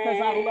 Yay!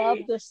 Because I love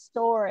this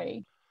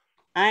story.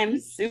 I'm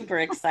super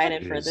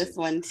excited for this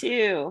one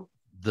too.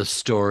 The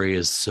story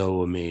is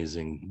so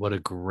amazing. What a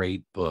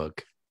great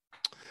book.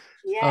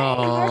 Yay!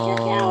 Mark your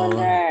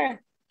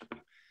calendar.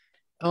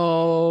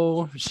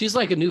 Oh, she's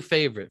like a new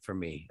favorite for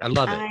me. I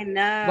love it. I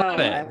know.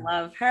 I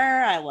love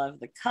her. I love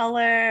the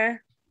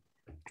cover,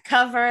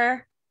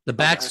 the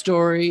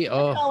backstory.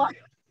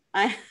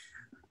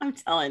 I'm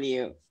telling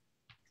you.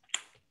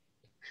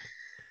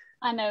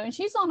 I know, and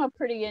she's on a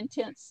pretty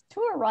intense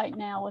tour right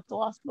now with the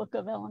Lost Book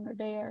of Eleanor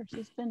Dare.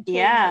 She's been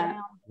touring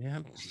around. Yeah.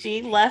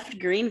 She left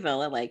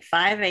Greenville at like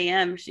 5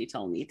 a.m. She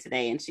told me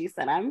today, and she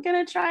said, "I'm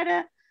gonna try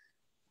to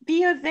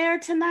be there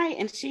tonight."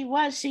 And she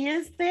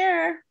is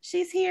there.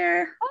 She's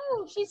here.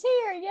 Oh, she's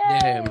here!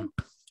 Yay!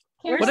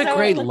 Yeah. What a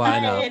great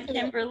lineup,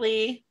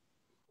 Kimberly.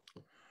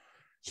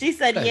 She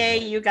said, "Yay,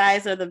 you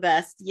guys are the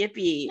best."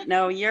 Yippee!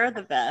 No, you're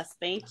the best.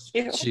 Thank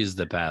you. She's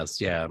the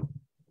best. Yeah.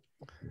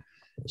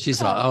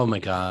 She's oh my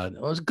God.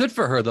 It was good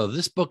for her though.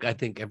 This book, I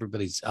think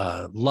everybody's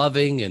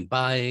loving and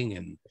buying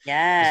and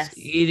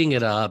eating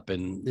it up,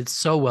 and it's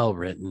so well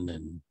written.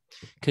 And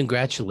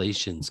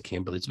congratulations,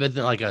 Kimberly. It's been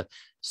like a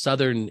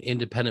Southern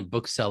independent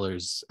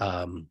booksellers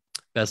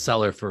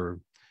bestseller for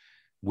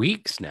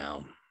weeks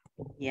now.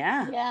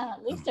 Yeah,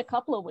 at least a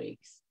couple of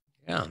weeks.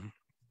 Yeah.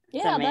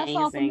 Yeah, that's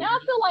awesome. Now I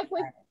feel like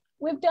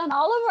we've done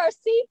all of our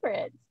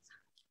secrets.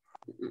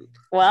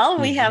 Well,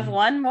 we have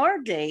one more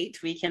date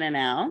we can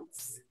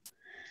announce.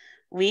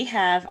 We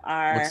have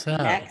our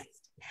next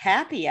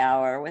happy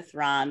hour with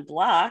Ron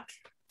Block.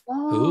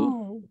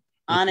 Who?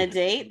 On a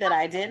date that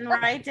I didn't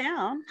write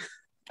down.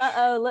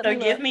 So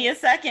give me a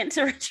second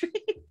to retrieve.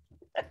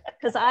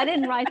 Because I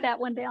didn't write that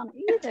one down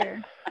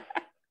either.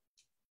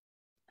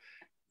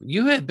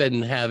 You have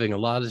been having a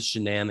lot of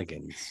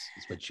shenanigans.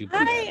 Is what you've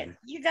been having.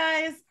 You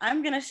guys,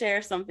 I'm gonna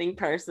share something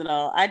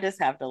personal. I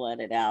just have to let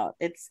it out.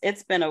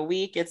 It's been a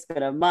week. It's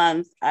been a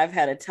month. I've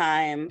had a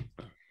time.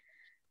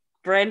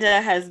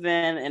 Brenda has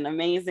been an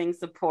amazing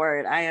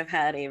support. I have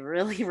had a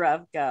really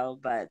rough go,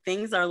 but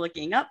things are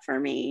looking up for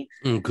me.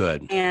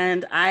 Good.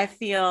 And I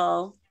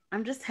feel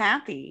I'm just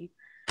happy.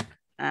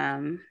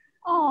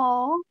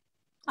 Oh,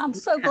 I'm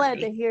so glad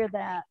to hear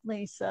that,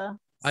 Lisa.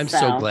 I'm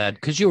so glad,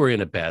 because you were in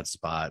a bad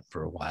spot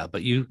for a while,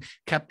 but you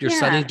kept your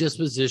sunny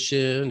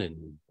disposition,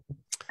 and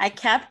I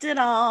kept it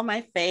all on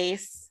my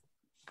face.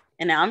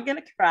 And now I'm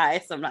gonna cry,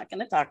 so I'm not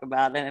gonna talk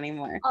about it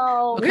anymore.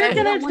 Oh, we're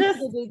gonna just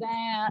do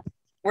that.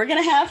 We're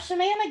gonna have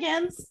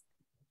shenanigans.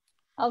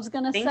 I was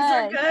gonna say things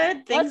are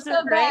good. Things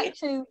are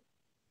great.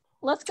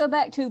 Let's go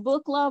back to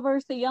Book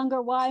Lovers, The Younger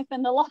Wife,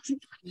 and The Lost.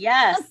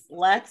 Yes,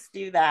 let's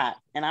do that.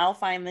 And I'll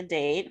find the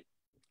date.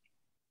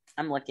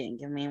 I'm looking.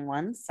 Give me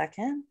 1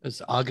 second.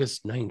 It's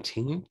August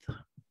 19th.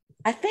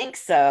 I think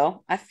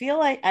so. I feel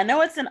like I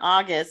know it's in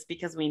August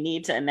because we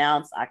need to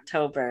announce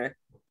October,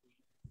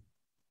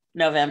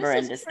 November,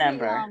 and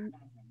December.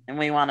 And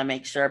we want to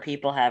make sure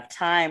people have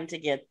time to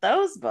get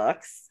those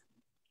books.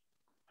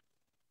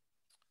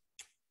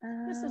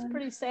 This is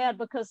pretty sad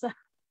because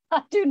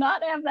I do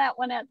not have that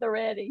one at the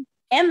ready.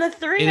 And the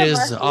three of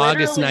us. It is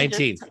August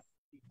 19th.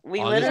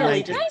 We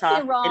literally just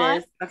talked. It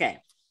is. Okay.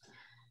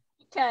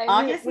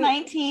 August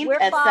 19th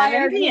at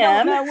 7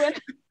 p.m.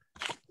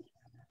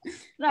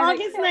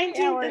 August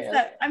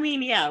 19th. I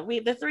mean, yeah,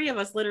 the three of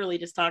us literally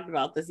just talked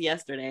about this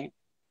yesterday.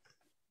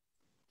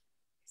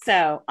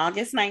 So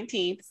August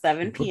 19th,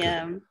 7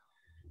 p.m.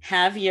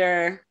 Have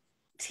your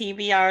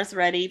TBRs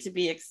ready to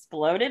be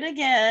exploded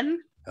again.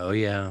 Oh,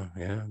 yeah.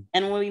 Yeah.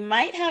 And we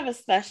might have a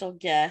special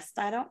guest.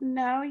 I don't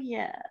know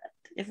yet.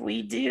 If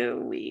we do,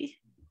 we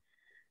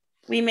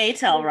may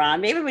tell Ron.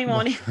 Maybe we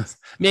won't even.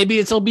 Maybe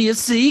it'll be a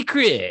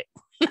secret.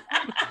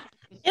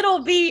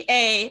 It'll be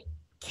a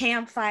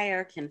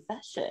campfire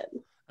confession.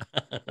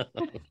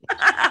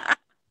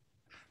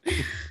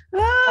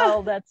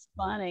 Oh, that's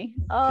funny.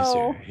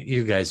 Oh,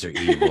 you guys are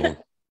evil.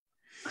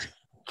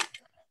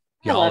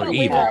 Y'all are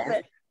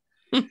evil.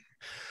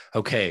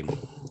 Okay,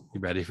 you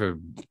ready for?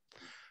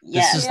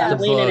 Yes, this is the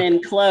leaning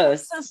in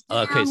close.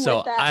 Okay,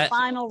 so that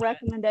final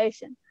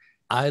recommendation.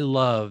 I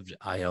loved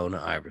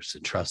Iona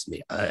Iverson. Trust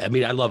me. I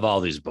mean, I love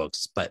all these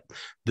books, but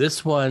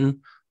this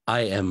one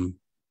I am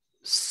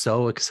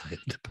so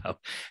excited about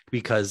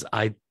because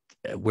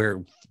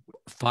we're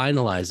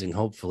finalizing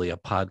hopefully a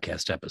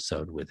podcast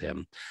episode with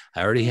him.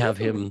 I already have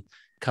him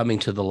coming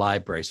to the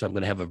library, so I'm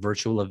going to have a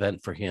virtual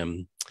event for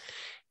him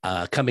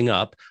coming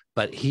up.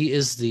 But he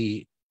is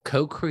the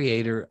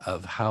co-creator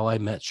of How I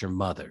Met Your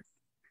Mother.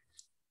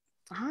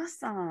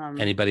 Awesome.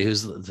 Anybody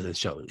who's the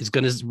show is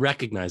going to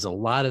recognize a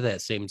lot of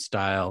that same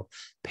style,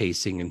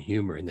 pacing, and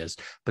humor in this.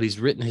 But he's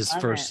written his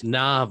first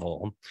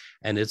novel,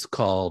 and it's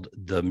called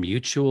The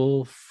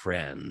Mutual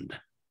Friend.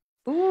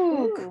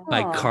 Ooh, cool.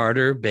 By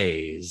Carter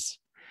Bays.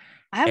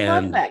 I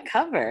love that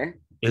cover.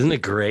 Isn't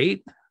it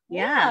great?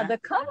 Yeah, the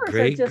covers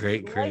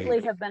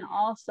lately have been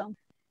awesome.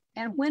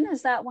 And when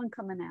is that one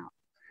coming out?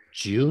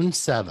 June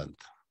 7th.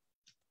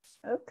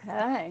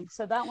 Okay,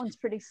 so that one's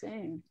pretty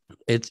soon.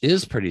 It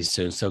is pretty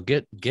soon. So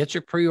get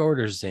your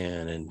pre-orders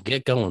in and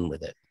get going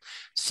with it.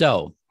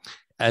 So,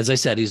 as I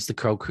said, he's the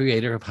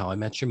co-creator of How I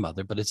Met Your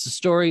Mother, but it's a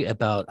story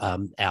about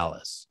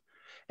Alice.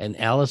 And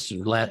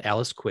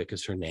Alice Quick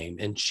is her name,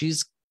 and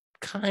she's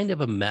kind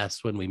of a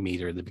mess when we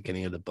meet her in the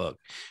beginning of the book.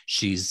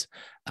 She's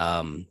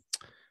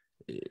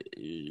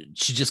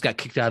she just got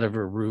kicked out of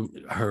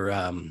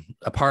her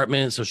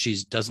apartment, so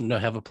she doesn't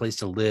have a place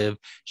to live.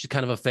 She's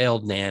kind of a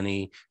failed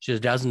nanny. She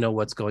doesn't know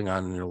what's going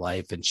on in her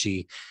life, and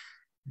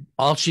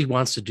all she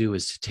wants to do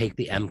is to take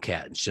the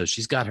MCAT. And so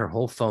she's got her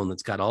whole phone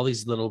that's got all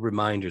these little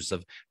reminders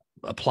of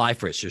apply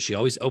for it. So she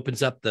always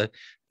opens up the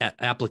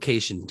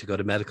application to go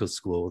to medical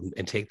school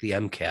and take the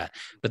MCAT,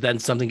 but then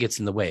something gets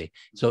in the way.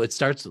 So it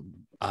starts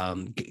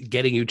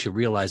getting you to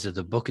realize that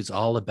the book is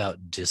all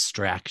about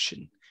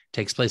distraction.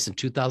 Takes place in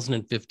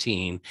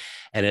 2015,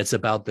 and it's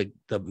about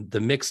the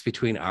mix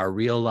between our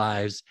real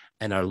lives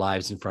and our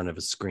lives in front of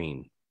a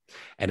screen.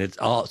 And it's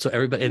all so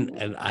everybody,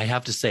 and I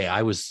have to say,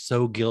 I was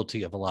so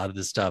guilty of a lot of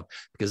this stuff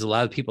because a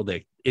lot of people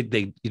they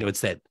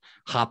it's that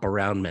hop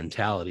around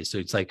mentality. So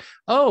it's like,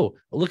 oh,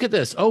 look at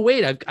this. Oh,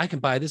 wait, I can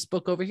buy this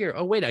book over here.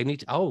 Oh, wait, I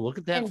need to. Oh, look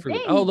at that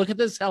fruit. Oh, look at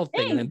this health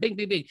thing. And then bing,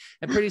 bing, bing.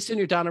 And pretty soon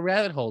you're down a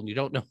rabbit hole and you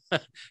don't know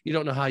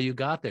how you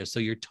got there. So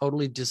you're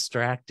totally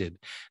distracted,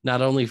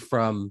 not only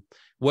from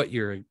what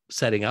you're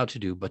setting out to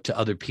do, but to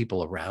other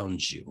people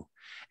around you.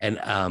 And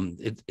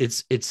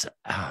it's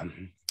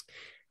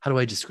how do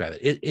I describe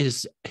it? It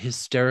is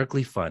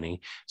hysterically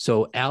funny.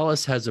 So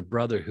Alice has a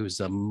brother who's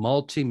a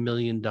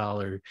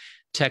multi-million-dollar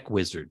tech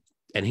wizard,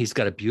 and he's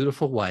got a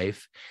beautiful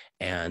wife,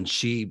 and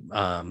she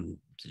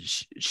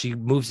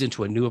moves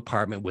into a new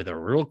apartment with a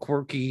real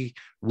quirky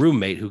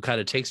roommate who kind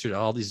of takes her to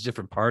all these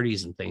different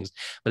parties and things.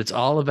 But it's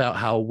all about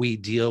how we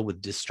deal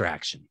with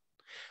distraction.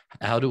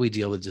 How do we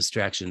deal with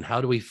distraction?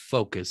 How do we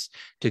focus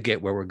to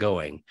get where we're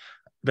going?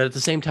 But at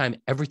the same time,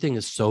 everything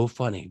is so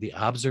funny. The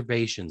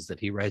observations that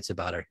he writes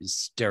about are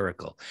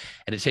hysterical.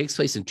 And it takes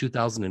place in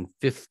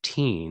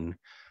 2015,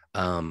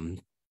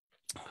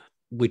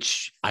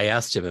 which I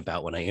asked him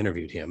about when I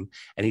interviewed him.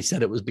 And he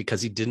said it was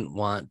because he didn't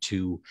want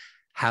to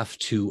have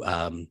to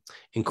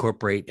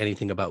incorporate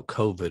anything about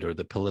COVID or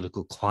the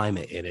political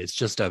climate in it. It's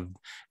just a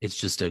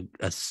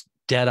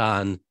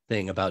dead-on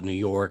thing about New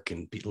York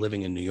and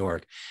living in New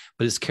York.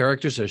 But his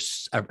characters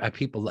are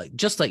people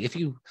just like if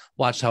you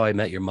watch How I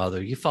Met Your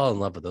Mother, you fall in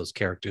love with those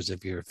characters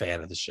if you're a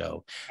fan of the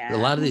show. Yeah. A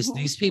lot of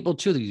these people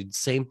too, the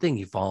same thing.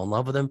 You fall in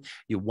love with them.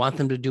 You want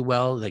them to do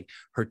well. Like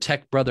her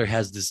tech brother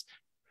has this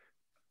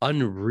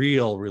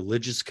unreal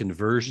religious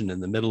conversion in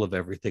the middle of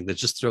everything that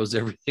just throws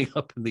everything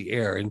up in the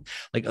air, and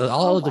like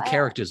all of the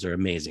characters are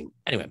amazing.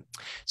 Anyway,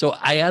 so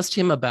I asked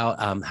him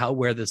about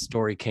where this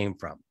story came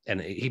from,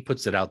 and he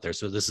puts it out there,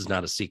 so this is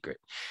not a secret.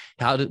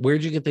 Where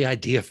did you get the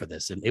idea for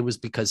this? And it was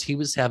because he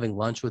was having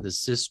lunch with his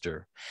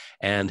sister,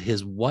 and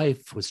his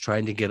wife was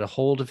trying to get a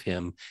hold of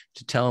him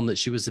to tell him that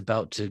she was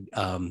about to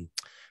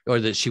or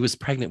that she was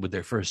pregnant with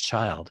their first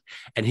child.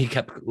 And he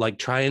kept like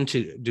trying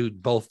to do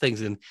both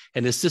things. And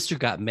his sister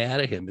got mad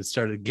at him and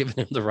started giving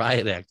him the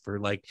riot act for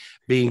like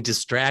being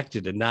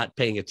distracted and not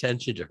paying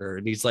attention to her.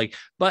 And he's like,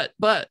 but.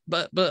 And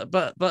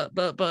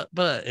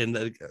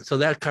so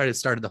that kind of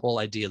started the whole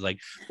idea.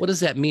 Like, what does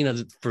that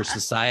mean for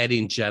society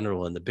in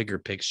general and the bigger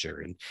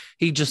picture? And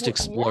he just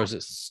explores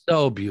it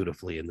so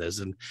beautifully in this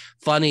and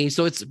funny.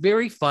 So it's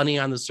very funny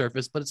on the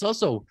surface, but it's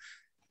also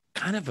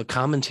kind of a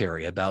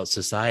commentary about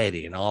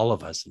society and all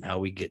of us and how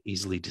we get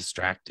easily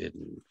distracted.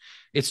 And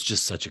it's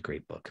just such a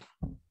great book.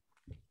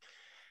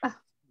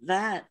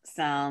 That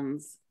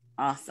sounds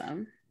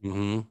awesome.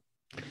 Mm-hmm.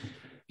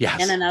 Yes.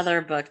 And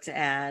another book to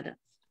add.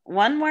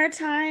 One more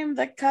time,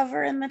 the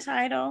cover and the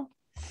title.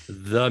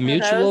 The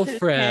Mutual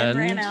Friend.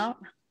 Pen ran out.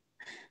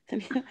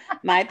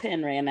 My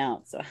pen ran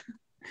out. So.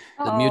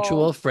 The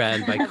Mutual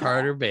Friend by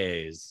Carter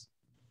Bays.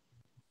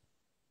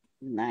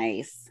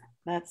 Nice.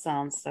 That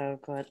sounds so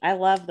good. I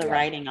love the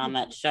writing on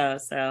that show.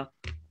 So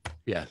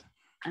yeah,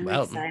 I'm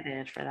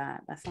excited for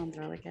that. That sounds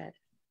really good.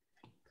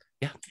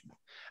 Yeah.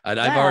 And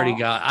I've already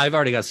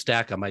got a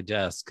stack on my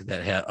desk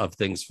that of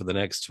things for the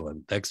next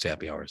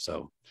happy hour.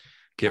 So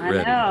get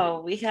ready.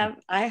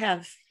 I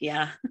have.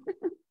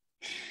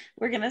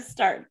 We're going to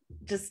start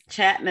just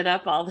chatting it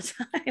up all the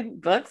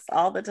time. Books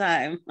all the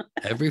time.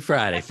 Every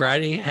Friday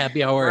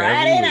happy hour.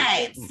 Friday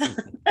nights.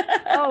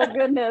 Oh,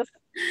 goodness.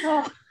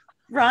 Oh.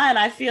 Ron,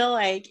 I feel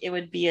like it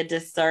would be a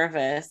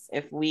disservice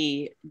if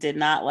we did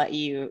not let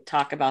you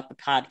talk about the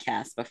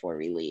podcast before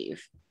we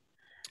leave.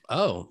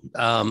 Oh,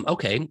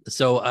 okay.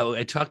 So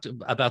I talked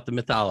about the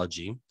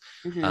mythology.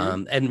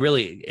 Mm-hmm. And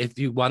really, if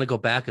you want to go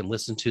back and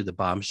listen to the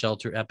bomb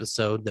shelter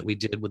episode that we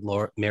did with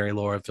Mary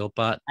Laura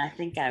Philpott. I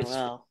think I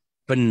will.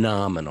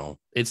 Phenomenal.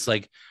 It's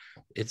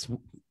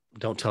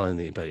don't tell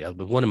anybody else,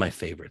 but one of my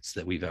favorites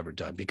that we've ever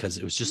done because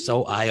it was just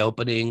so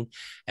eye-opening.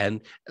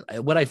 And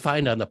what I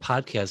find on the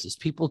podcast is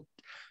people,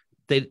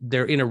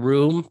 they're in a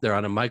room, they're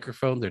on a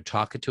microphone, they're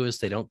talking to us.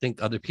 They don't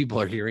think other people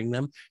are hearing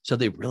them. So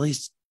they really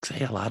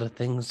say a lot of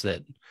things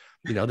that,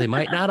 they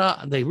might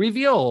not, they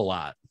reveal a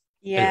lot.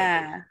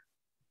 Yeah. Anyway.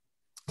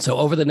 So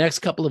over the next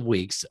couple of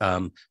weeks,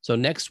 so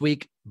next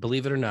week,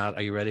 believe it or not,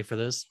 are you ready for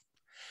this?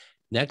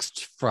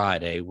 Next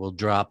Friday, we'll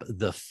drop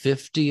the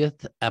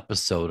 50th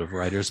episode of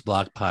Writer's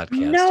Block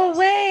Podcast. No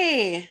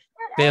way.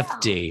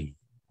 50.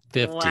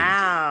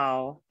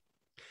 Wow.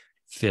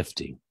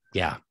 50.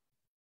 Yeah.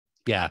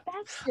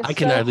 I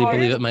can hardly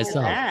believe it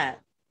myself.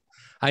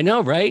 I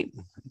know, right?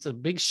 It's a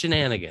big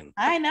shenanigan.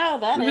 I know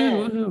that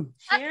is.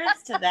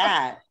 Cheers to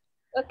that.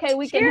 Okay,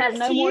 we can have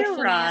no more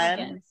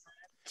shenanigans.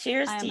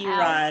 Cheers to you,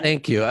 Ron.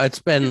 Thank you. It's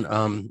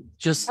been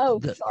just.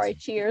 Sorry.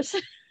 Cheers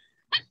to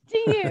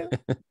you.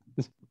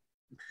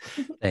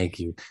 Thank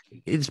you.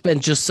 It's been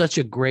just such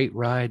a great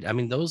ride. I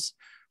mean, those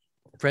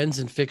friends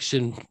in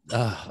fiction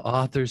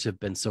authors have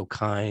been so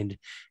kind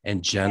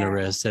and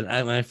generous. And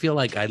I feel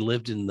like I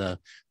lived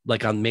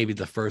on maybe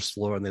the first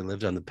floor and they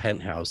lived on the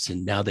penthouse.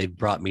 And now they've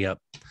brought me up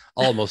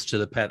almost to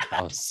the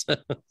penthouse.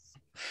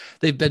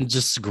 They've been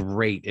just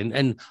great.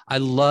 And I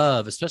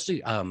love,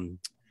 especially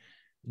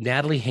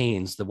Natalie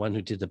Haynes, the one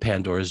who did the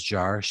Pandora's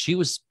Jar, she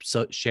was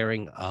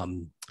sharing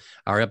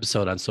our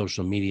episode on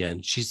social media,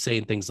 and she's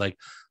saying things like,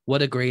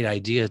 what a great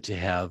idea to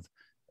have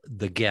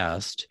the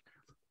guest,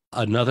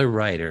 another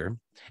writer,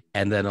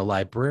 and then a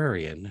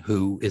librarian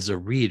who is a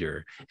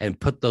reader, and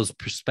put those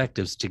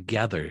perspectives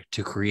together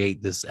to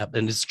create this.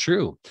 And it's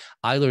true.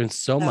 I learned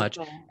so much.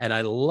 Cool. And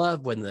I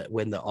love when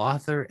the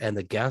author and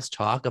the guest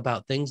talk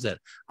about things that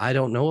I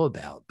don't know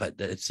about, but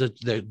it's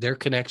their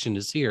connection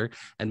is here,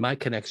 and my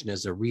connection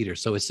as a reader.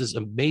 So it's this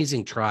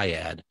amazing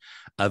triad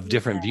of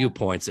different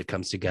viewpoints that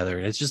comes together.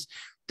 And it's just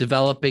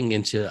developing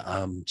into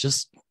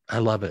I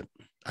love it.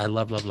 I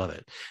love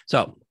it.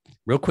 So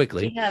real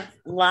quickly, we have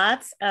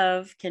lots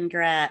of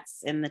congrats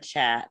in the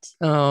chat.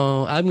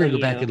 Oh, I'm going to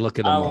go back and look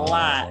at them all.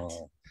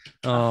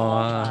 A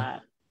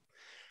lot.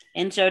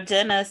 And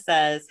Jodina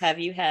says, have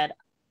you had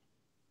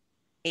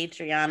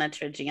Adriana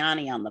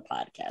Trigiani on the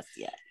podcast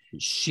yet?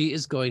 She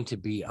is going to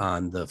be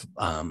on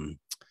the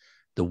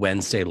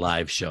Wednesday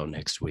live show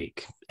next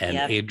week.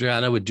 And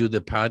Adriana would do the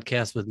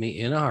podcast with me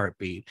in a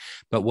heartbeat.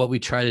 But what we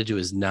try to do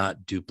is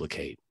not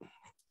duplicate.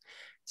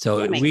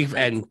 So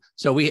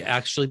we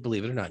actually,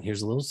 believe it or not, and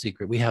here's a little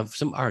secret, we have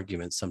some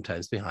arguments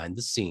sometimes behind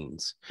the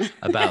scenes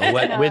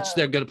about which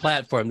they're going to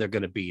platform they're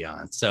going to be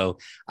on. So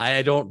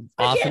I don't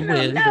often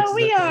win. No,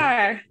 we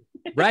are.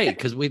 Right,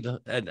 because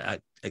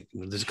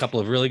there's a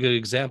couple of really good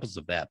examples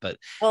of that. But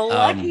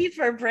lucky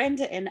for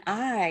Brenda and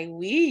I,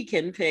 we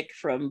can pick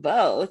from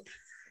both.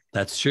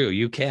 That's true.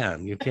 You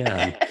can.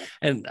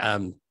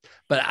 And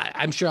but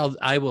I'm sure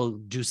I will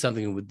do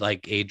something with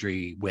like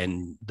Adri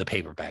when the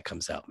paperback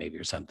comes out, maybe,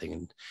 or something,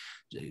 and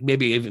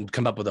maybe even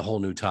come up with a whole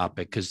new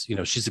topic, because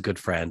she's a good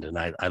friend and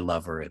I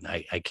love her, and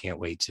I can't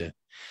wait to.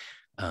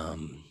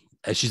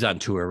 She's on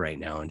tour right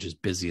now and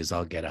just busy as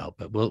I'll get out,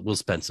 but we'll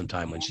spend some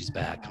time when she's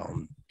back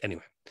home.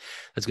 Anyway,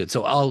 that's good.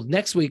 So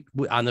next week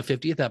on the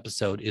 50th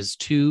episode is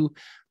 2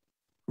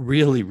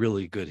 really,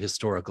 really good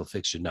historical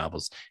fiction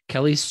novels.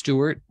 Kelly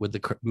Stewart with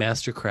the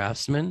Master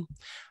Craftsman,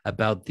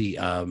 about the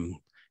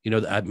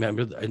I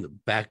remember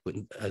back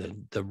when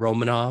the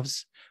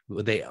Romanovs,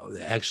 they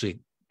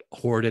actually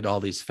hoarded all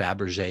these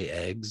Fabergé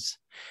eggs,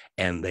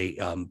 and they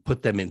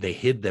they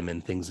hid them in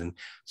things. And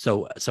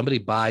so somebody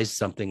buys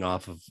something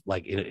off of,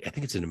 like, I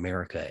think it's in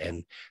America,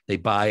 and they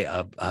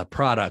buy a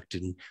product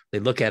and they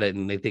look at it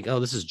and they think, oh,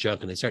 this is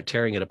junk. And they start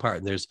tearing it apart.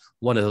 And there's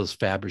one of those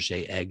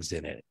Fabergé eggs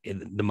in it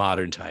in the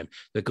modern time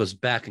that goes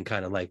back and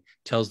kind of like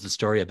tells the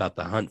story about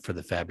the hunt for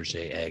the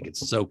Fabergé egg.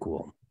 It's so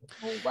cool.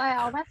 Oh,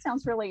 wow, that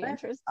sounds really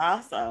interesting.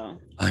 Awesome.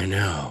 I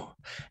know.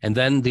 And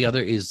then the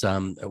other is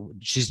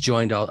she's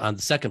joined on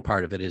the second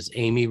part of it is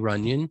Amy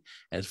Runyon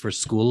as for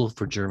School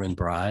for German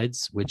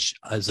Brides, which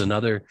is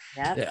another.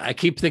 Yep. I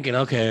keep thinking,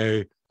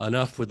 okay,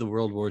 enough with the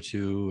World War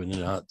II and the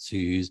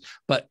Nazis,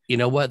 but you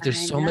know what?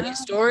 There's so many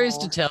stories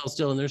to tell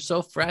still, and they're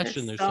so fresh,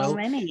 and they're so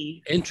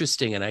many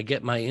interesting, and I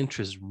get my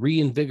interest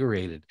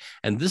reinvigorated.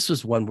 And this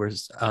was one where,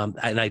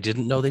 and I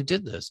didn't know they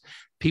did this.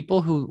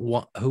 People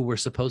who were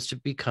supposed to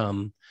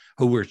become,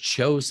 who were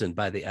chosen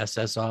by the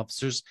SS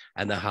officers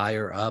and the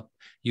higher up,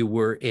 you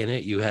were in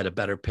it, you had a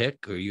better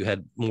pick, or you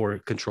had more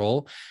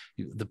control.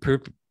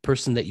 The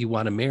person that you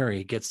want to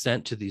marry gets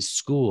sent to these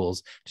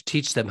schools to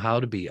teach them how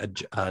to be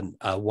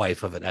a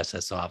wife of an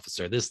SS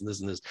officer, this and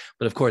this and this.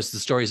 But of course, the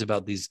story is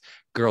about these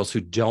girls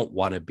who don't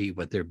want to be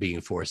what they're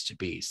being forced to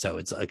be. So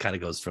it kind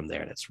of goes from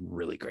there, and it's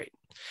really great.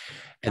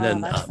 And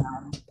then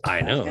I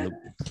know. Good.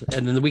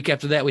 And then the week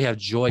after that, we have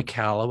Joy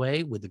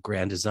Calloway with the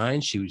Grand Design.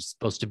 She was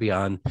supposed to be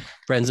on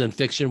Friends in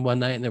Fiction one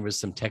night, and there was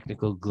some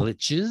technical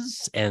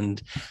glitches.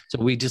 And so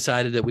we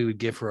decided that we would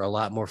give her a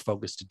lot more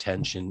focused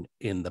attention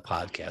in the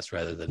podcast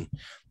rather than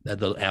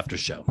the after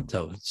show.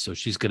 So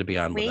she's going to be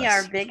on with us. We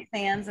are big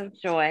fans of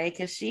Joy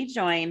because she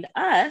joined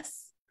us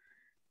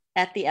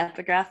at the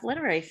Epigraph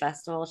Literary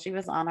Festival. She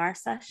was on our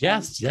session.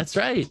 Yes, that's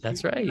right.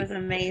 It was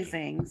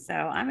amazing. So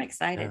I'm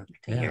excited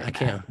to hear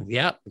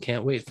that.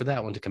 Can't wait for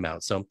that one to come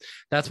out. So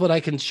that's what I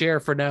can share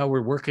for now.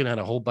 We're working on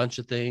a whole bunch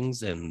of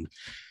things, and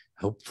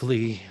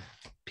hopefully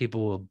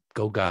people will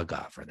go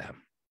gaga for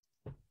them.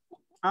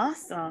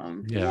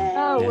 Awesome.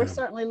 Yeah. We're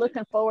certainly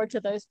looking forward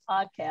to those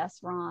podcasts,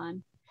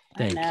 Ron.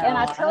 Thank you. And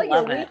I tell you,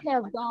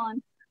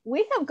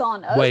 we have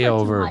gone way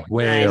over.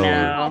 Way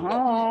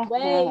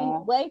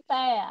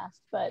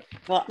fast. But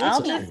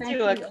I'll just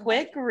do a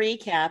quick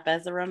recap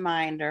as a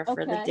reminder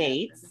for the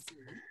dates.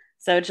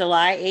 So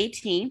July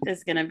 18th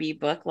is going to be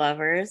Book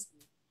Lovers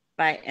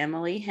by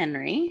Emily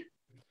Henry.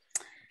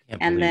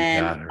 And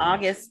then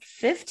August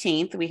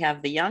 15th, we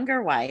have The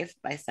Younger Wife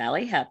by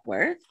Sally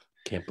Hepworth.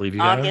 Can't believe you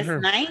got August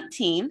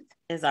 19th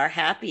is our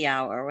Happy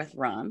Hour with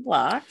Ron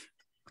Block.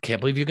 Can't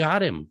believe you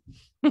got him.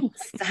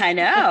 I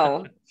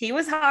know. He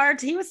was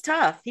hard. He was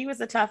tough. He was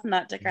a tough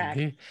nut to crack.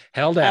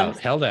 Held out.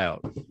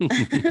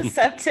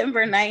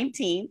 September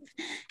 19th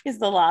is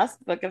The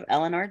Lost Book of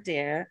Eleanor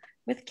Dare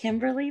with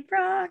Kimberly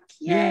Brock.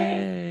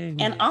 Yay.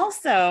 And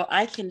also,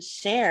 I can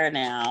share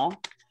now,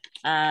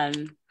 for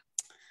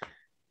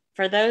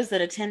those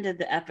that attended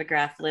the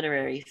Epigraph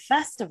Literary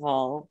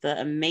Festival, the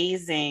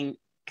amazing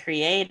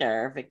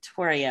creator,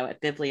 Victoria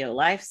at Biblio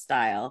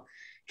Lifestyle,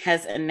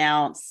 has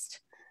announced,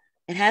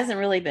 it hasn't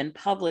really been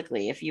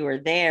publicly. If you were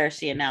there,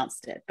 she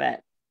announced it,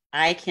 but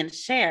I can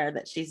share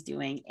that she's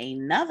doing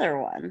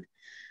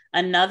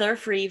another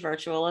free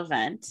virtual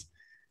event,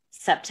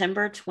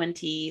 September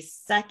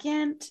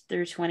 22nd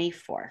through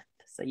 24th.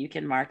 So you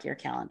can mark your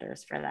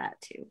calendars for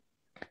that too.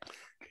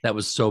 That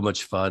was so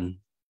much fun.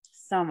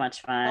 So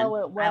much fun. Oh,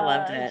 it was. I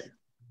loved it.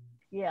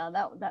 Yeah,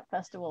 that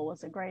festival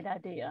was a great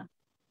idea.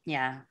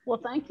 Yeah. Well,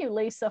 thank you,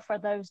 Lisa, for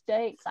those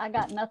dates. I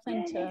got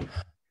nothing to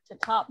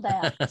top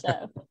that.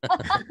 So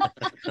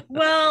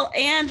well,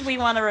 and we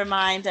want to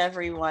remind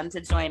everyone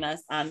to join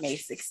us on May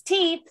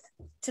 16th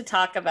to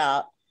talk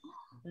about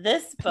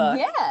this book.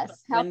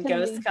 Yes. When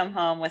Ghosts Come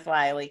Home with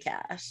Wiley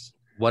Cash.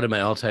 One of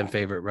my all-time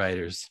favorite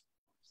writers.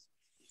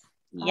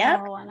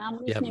 Yep. Oh, and I'm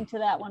listening to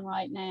that one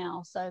right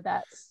now. So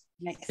that's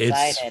I'm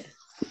excited.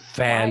 It's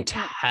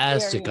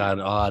fantastic on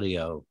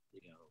audio.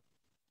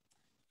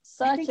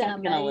 Such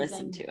an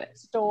amazing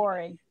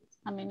story.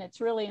 I mean, it's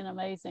really an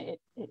amazing,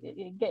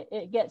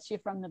 it gets you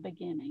from the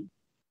beginning.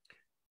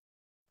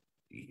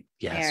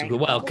 Yes,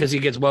 well, because he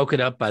gets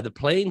woken up by the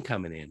plane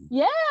coming in.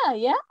 Yeah.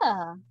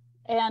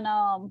 And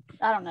I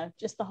don't know,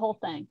 just the whole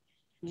thing.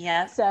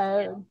 Yeah.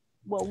 So,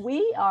 well,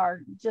 we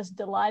are just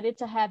delighted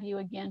to have you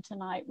again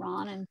tonight,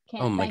 Ron, and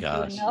can't thank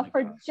you enough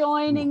for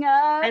joining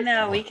us. I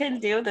know, we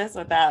couldn't do this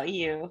without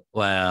you.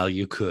 Well,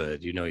 you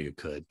could,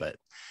 but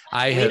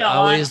I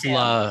always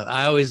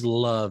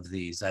love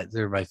these.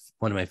 They're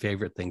one of my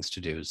favorite things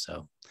to do.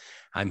 So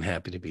I'm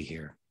happy to be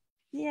here.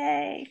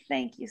 Yay.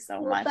 Thank you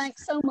so much.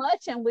 Thanks so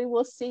much. And we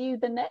will see you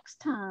the next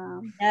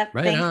time. Yep.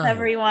 Right thanks on.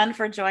 Everyone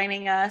for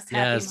joining us.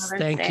 Yes. Happy Mother's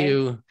Thank Day.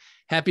 you.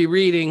 Happy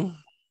reading.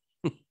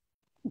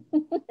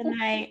 Good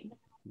night.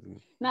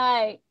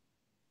 Night.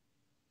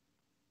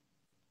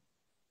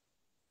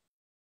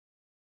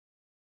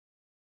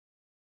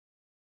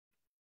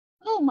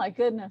 Oh my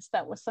goodness,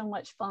 that was so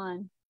much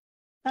fun.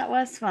 That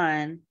was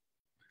fun.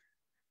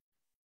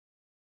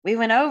 We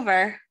went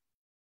over.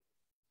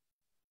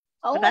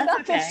 Oh, my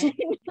God, okay.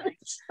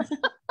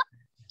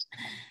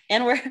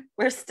 And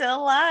we're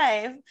still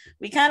live.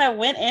 We kind of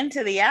went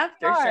into the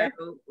after show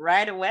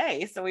right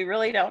away, so we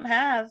really don't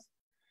have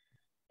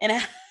an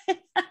after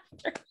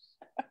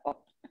show.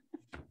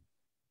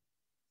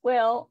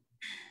 Well,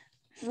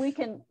 we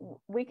can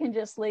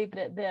just leave it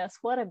at this.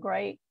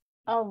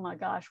 Oh my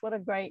gosh, what a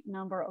great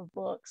number of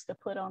books to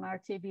put on our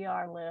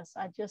TBR list.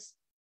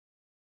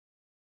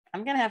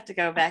 I'm gonna have to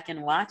go back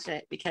and watch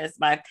it because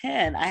I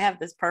have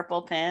this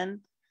purple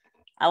pen.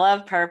 I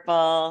love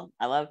purple.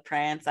 I love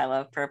Prince. I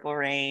love Purple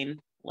Rain.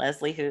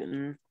 Leslie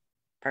Houghton,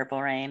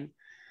 Purple Rain.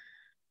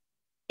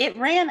 It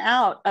ran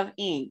out of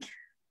ink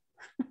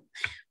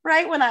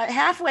right when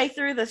halfway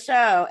through the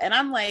show, and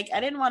I'm like, I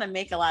didn't want to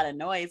make a lot of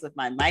noise with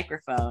my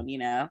microphone,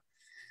 and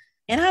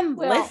I'm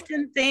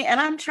lifting things, and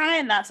I'm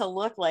trying not to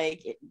look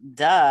like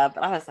duh,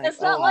 but I was like,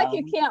 it's not like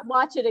you can't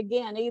watch it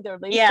again either,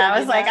 Lisa. Yeah, I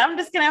was like, I'm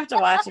just gonna have to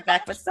watch it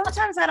back, but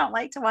sometimes I don't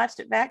like to watch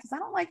it back because I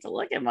don't like to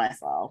look at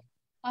myself.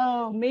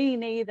 Oh, me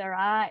neither.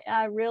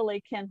 I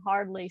really can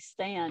hardly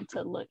stand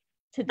to do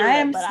it. I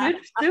am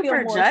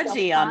super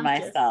judgy on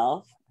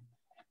myself.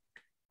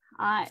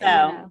 But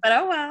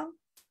oh well.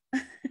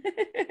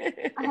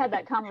 I had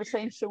that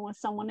conversation with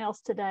someone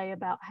else today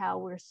about how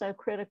we're so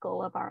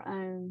critical of our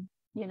own,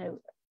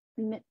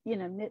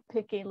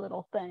 nitpicky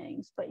little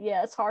things. But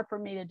yeah, it's hard for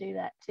me to do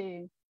that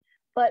too.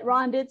 But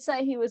Ron did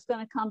say he was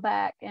going to come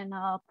back and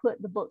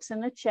put the books in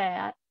the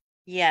chat.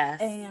 Yes.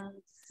 And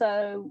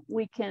so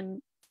we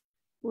can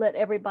let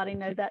everybody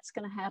know that's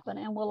going to happen.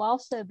 And we'll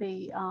also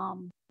be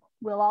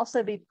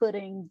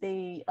putting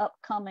the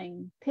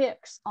upcoming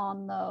picks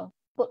on the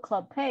book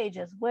club page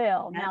as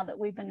well. Yep. Now that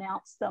we've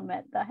announced them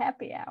at the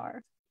happy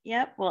hour.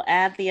 Yep, we'll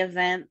add the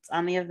events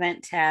on the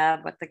event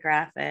tab with the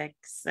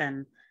graphics,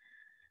 and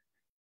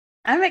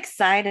I'm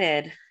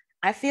excited.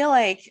 I feel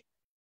like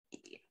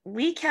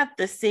we kept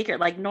the secret.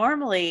 Like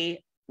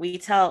normally we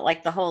tell,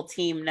 like the whole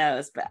team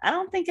knows, but I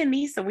don't think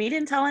we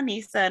didn't tell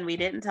Anissa and we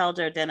didn't tell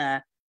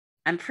Jordana.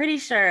 I'm pretty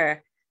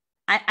sure.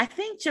 I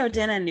think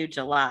Jordana knew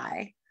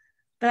July,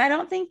 but I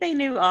don't think they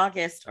knew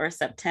August or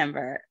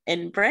September.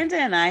 And Brenda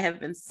and I have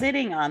been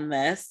sitting on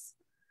this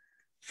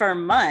for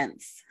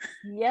months.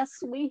 Yes,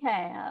 we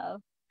have.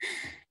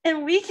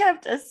 And we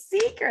kept a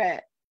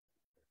secret.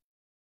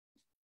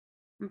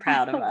 I'm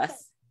proud of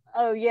us.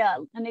 Oh, yeah.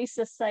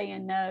 Anissa's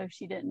saying no,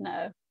 she didn't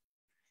know.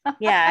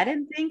 Yeah, I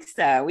didn't think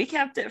so. We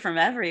kept it from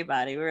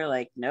everybody. We were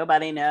like,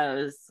 nobody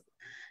knows.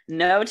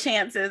 No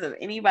chances of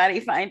anybody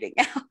finding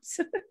out.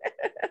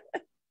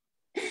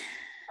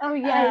 Oh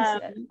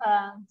yes,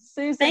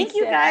 Susan. Thank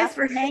you guys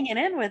for hanging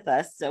in with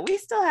us. So we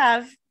still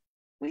have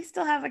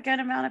a good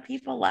amount of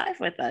people live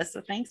with us.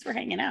 So thanks for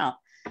hanging out.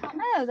 I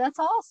know, that's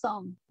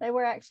awesome. They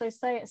were actually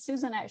saying,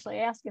 Susan actually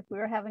asked if we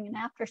were having an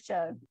after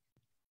show.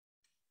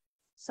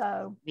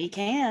 So we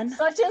can.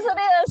 Such as it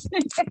is.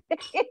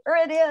 Here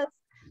it is.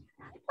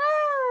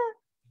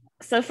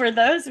 So for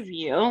those of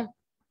you,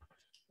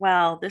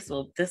 well, this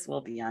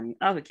will be on.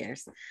 Oh, who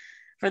cares?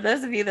 for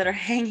those of you that are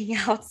hanging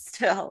out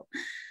still,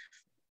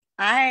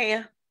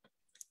 I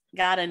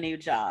got a new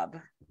job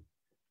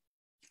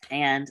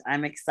and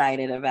I'm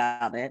excited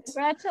about it.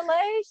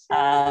 Congratulations.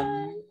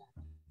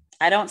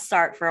 I don't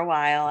start for a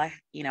while.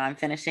 I'm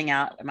finishing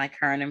out my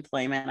current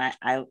employment.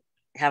 I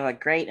have a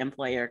great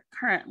employer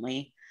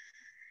currently.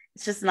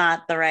 It's just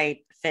not the right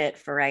fit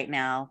for right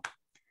now.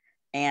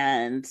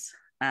 And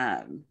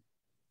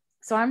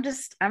so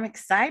I'm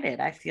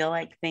excited. I feel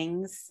like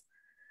things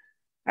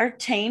are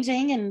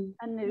changing and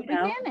a new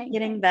beginning,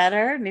 getting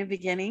better, new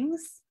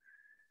beginnings.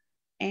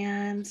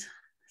 And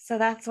so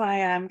that's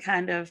why I'm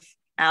kind of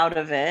out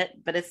of it.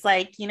 But it's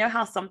like,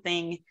 how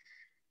something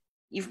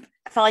I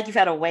felt like you've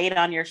had a weight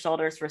on your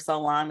shoulders for so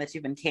long that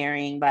you've been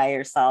carrying by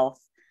yourself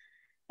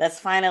that's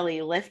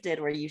finally lifted,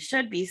 where you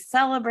should be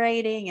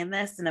celebrating and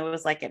this. And it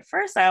was like, at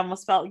first I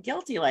almost felt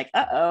guilty, like,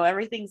 uh-oh,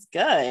 everything's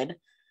good.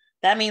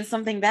 That means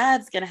something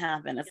bad's going to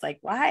happen. It's like,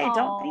 why?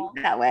 Don't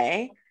think that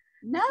way.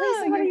 No,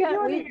 you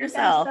gotta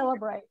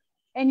celebrate.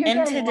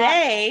 And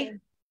today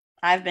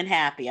I've been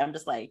happy. I'm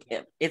just like,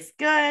 it's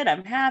good.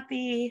 I'm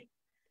happy.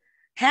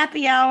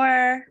 Happy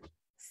hour.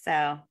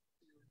 So.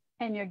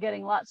 And you're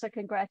getting lots of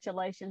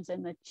congratulations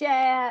in the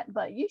chat,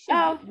 but you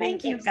should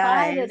thank you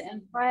excited guys.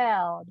 And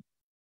proud.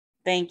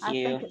 Thank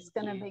you. I think it's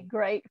going to be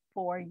great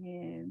for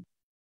you.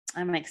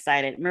 I'm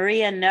excited.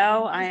 Maria,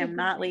 no, I am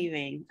not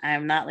leaving. I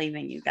am not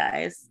leaving, you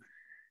guys.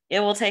 It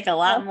will take a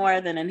lot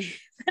more than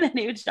a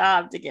new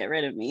job to get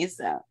rid of me.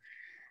 So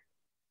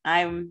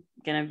I'm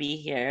going to be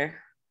here.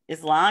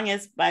 As long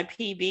as my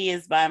PB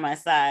is by my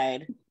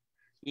side,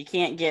 you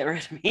can't get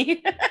rid of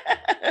me.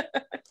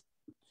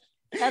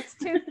 That's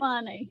too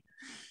funny.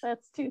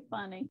 That's too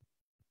funny.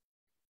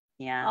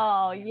 Yeah.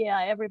 Oh, yeah.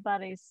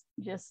 Everybody's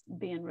just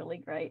being really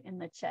great in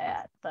the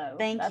chat. So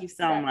thank you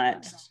so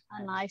much.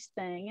 A nice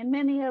thing. And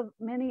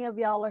many of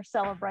y'all are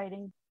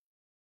celebrating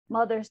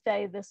Mother's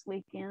Day this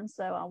weekend.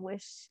 So I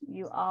wish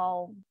you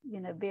all,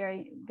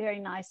 very, very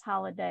nice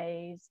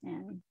holidays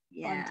and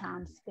fun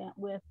time spent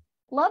with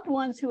loved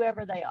ones,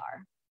 whoever they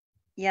are.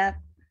 Yep.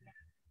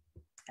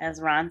 As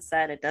Ron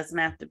said, it doesn't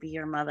have to be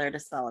your mother to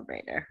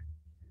celebrate her.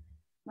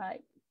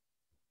 Right.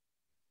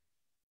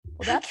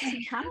 Well, that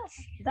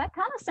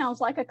kind of sounds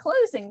like a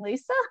closing,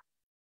 Lisa.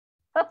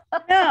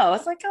 No,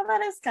 it's like,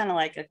 that is kind of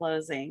like a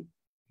closing.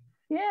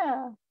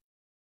 Yeah.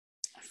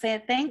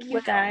 Say thank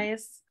you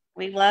guys.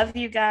 We love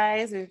you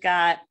guys. We've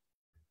got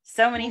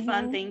so many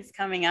fun things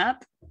coming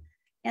up,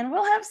 and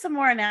we'll have some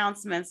more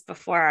announcements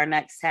before our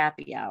next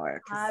happy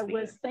hour. I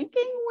was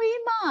thinking we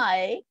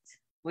might.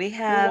 We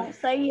won't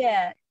say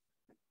yet.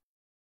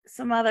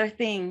 Some other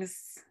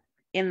things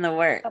in the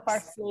works. Up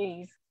our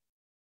sleeves.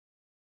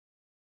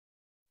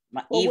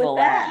 My evil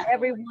laugh.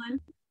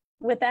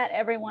 With that,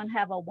 everyone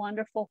have a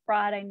wonderful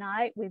Friday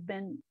night.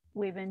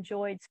 We've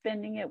enjoyed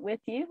spending it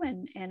with you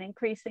and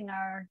increasing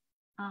our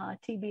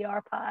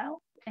TBR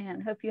pile,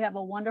 and hope you have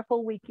a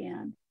wonderful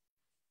weekend.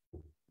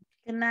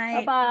 Good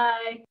night.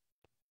 Bye-bye.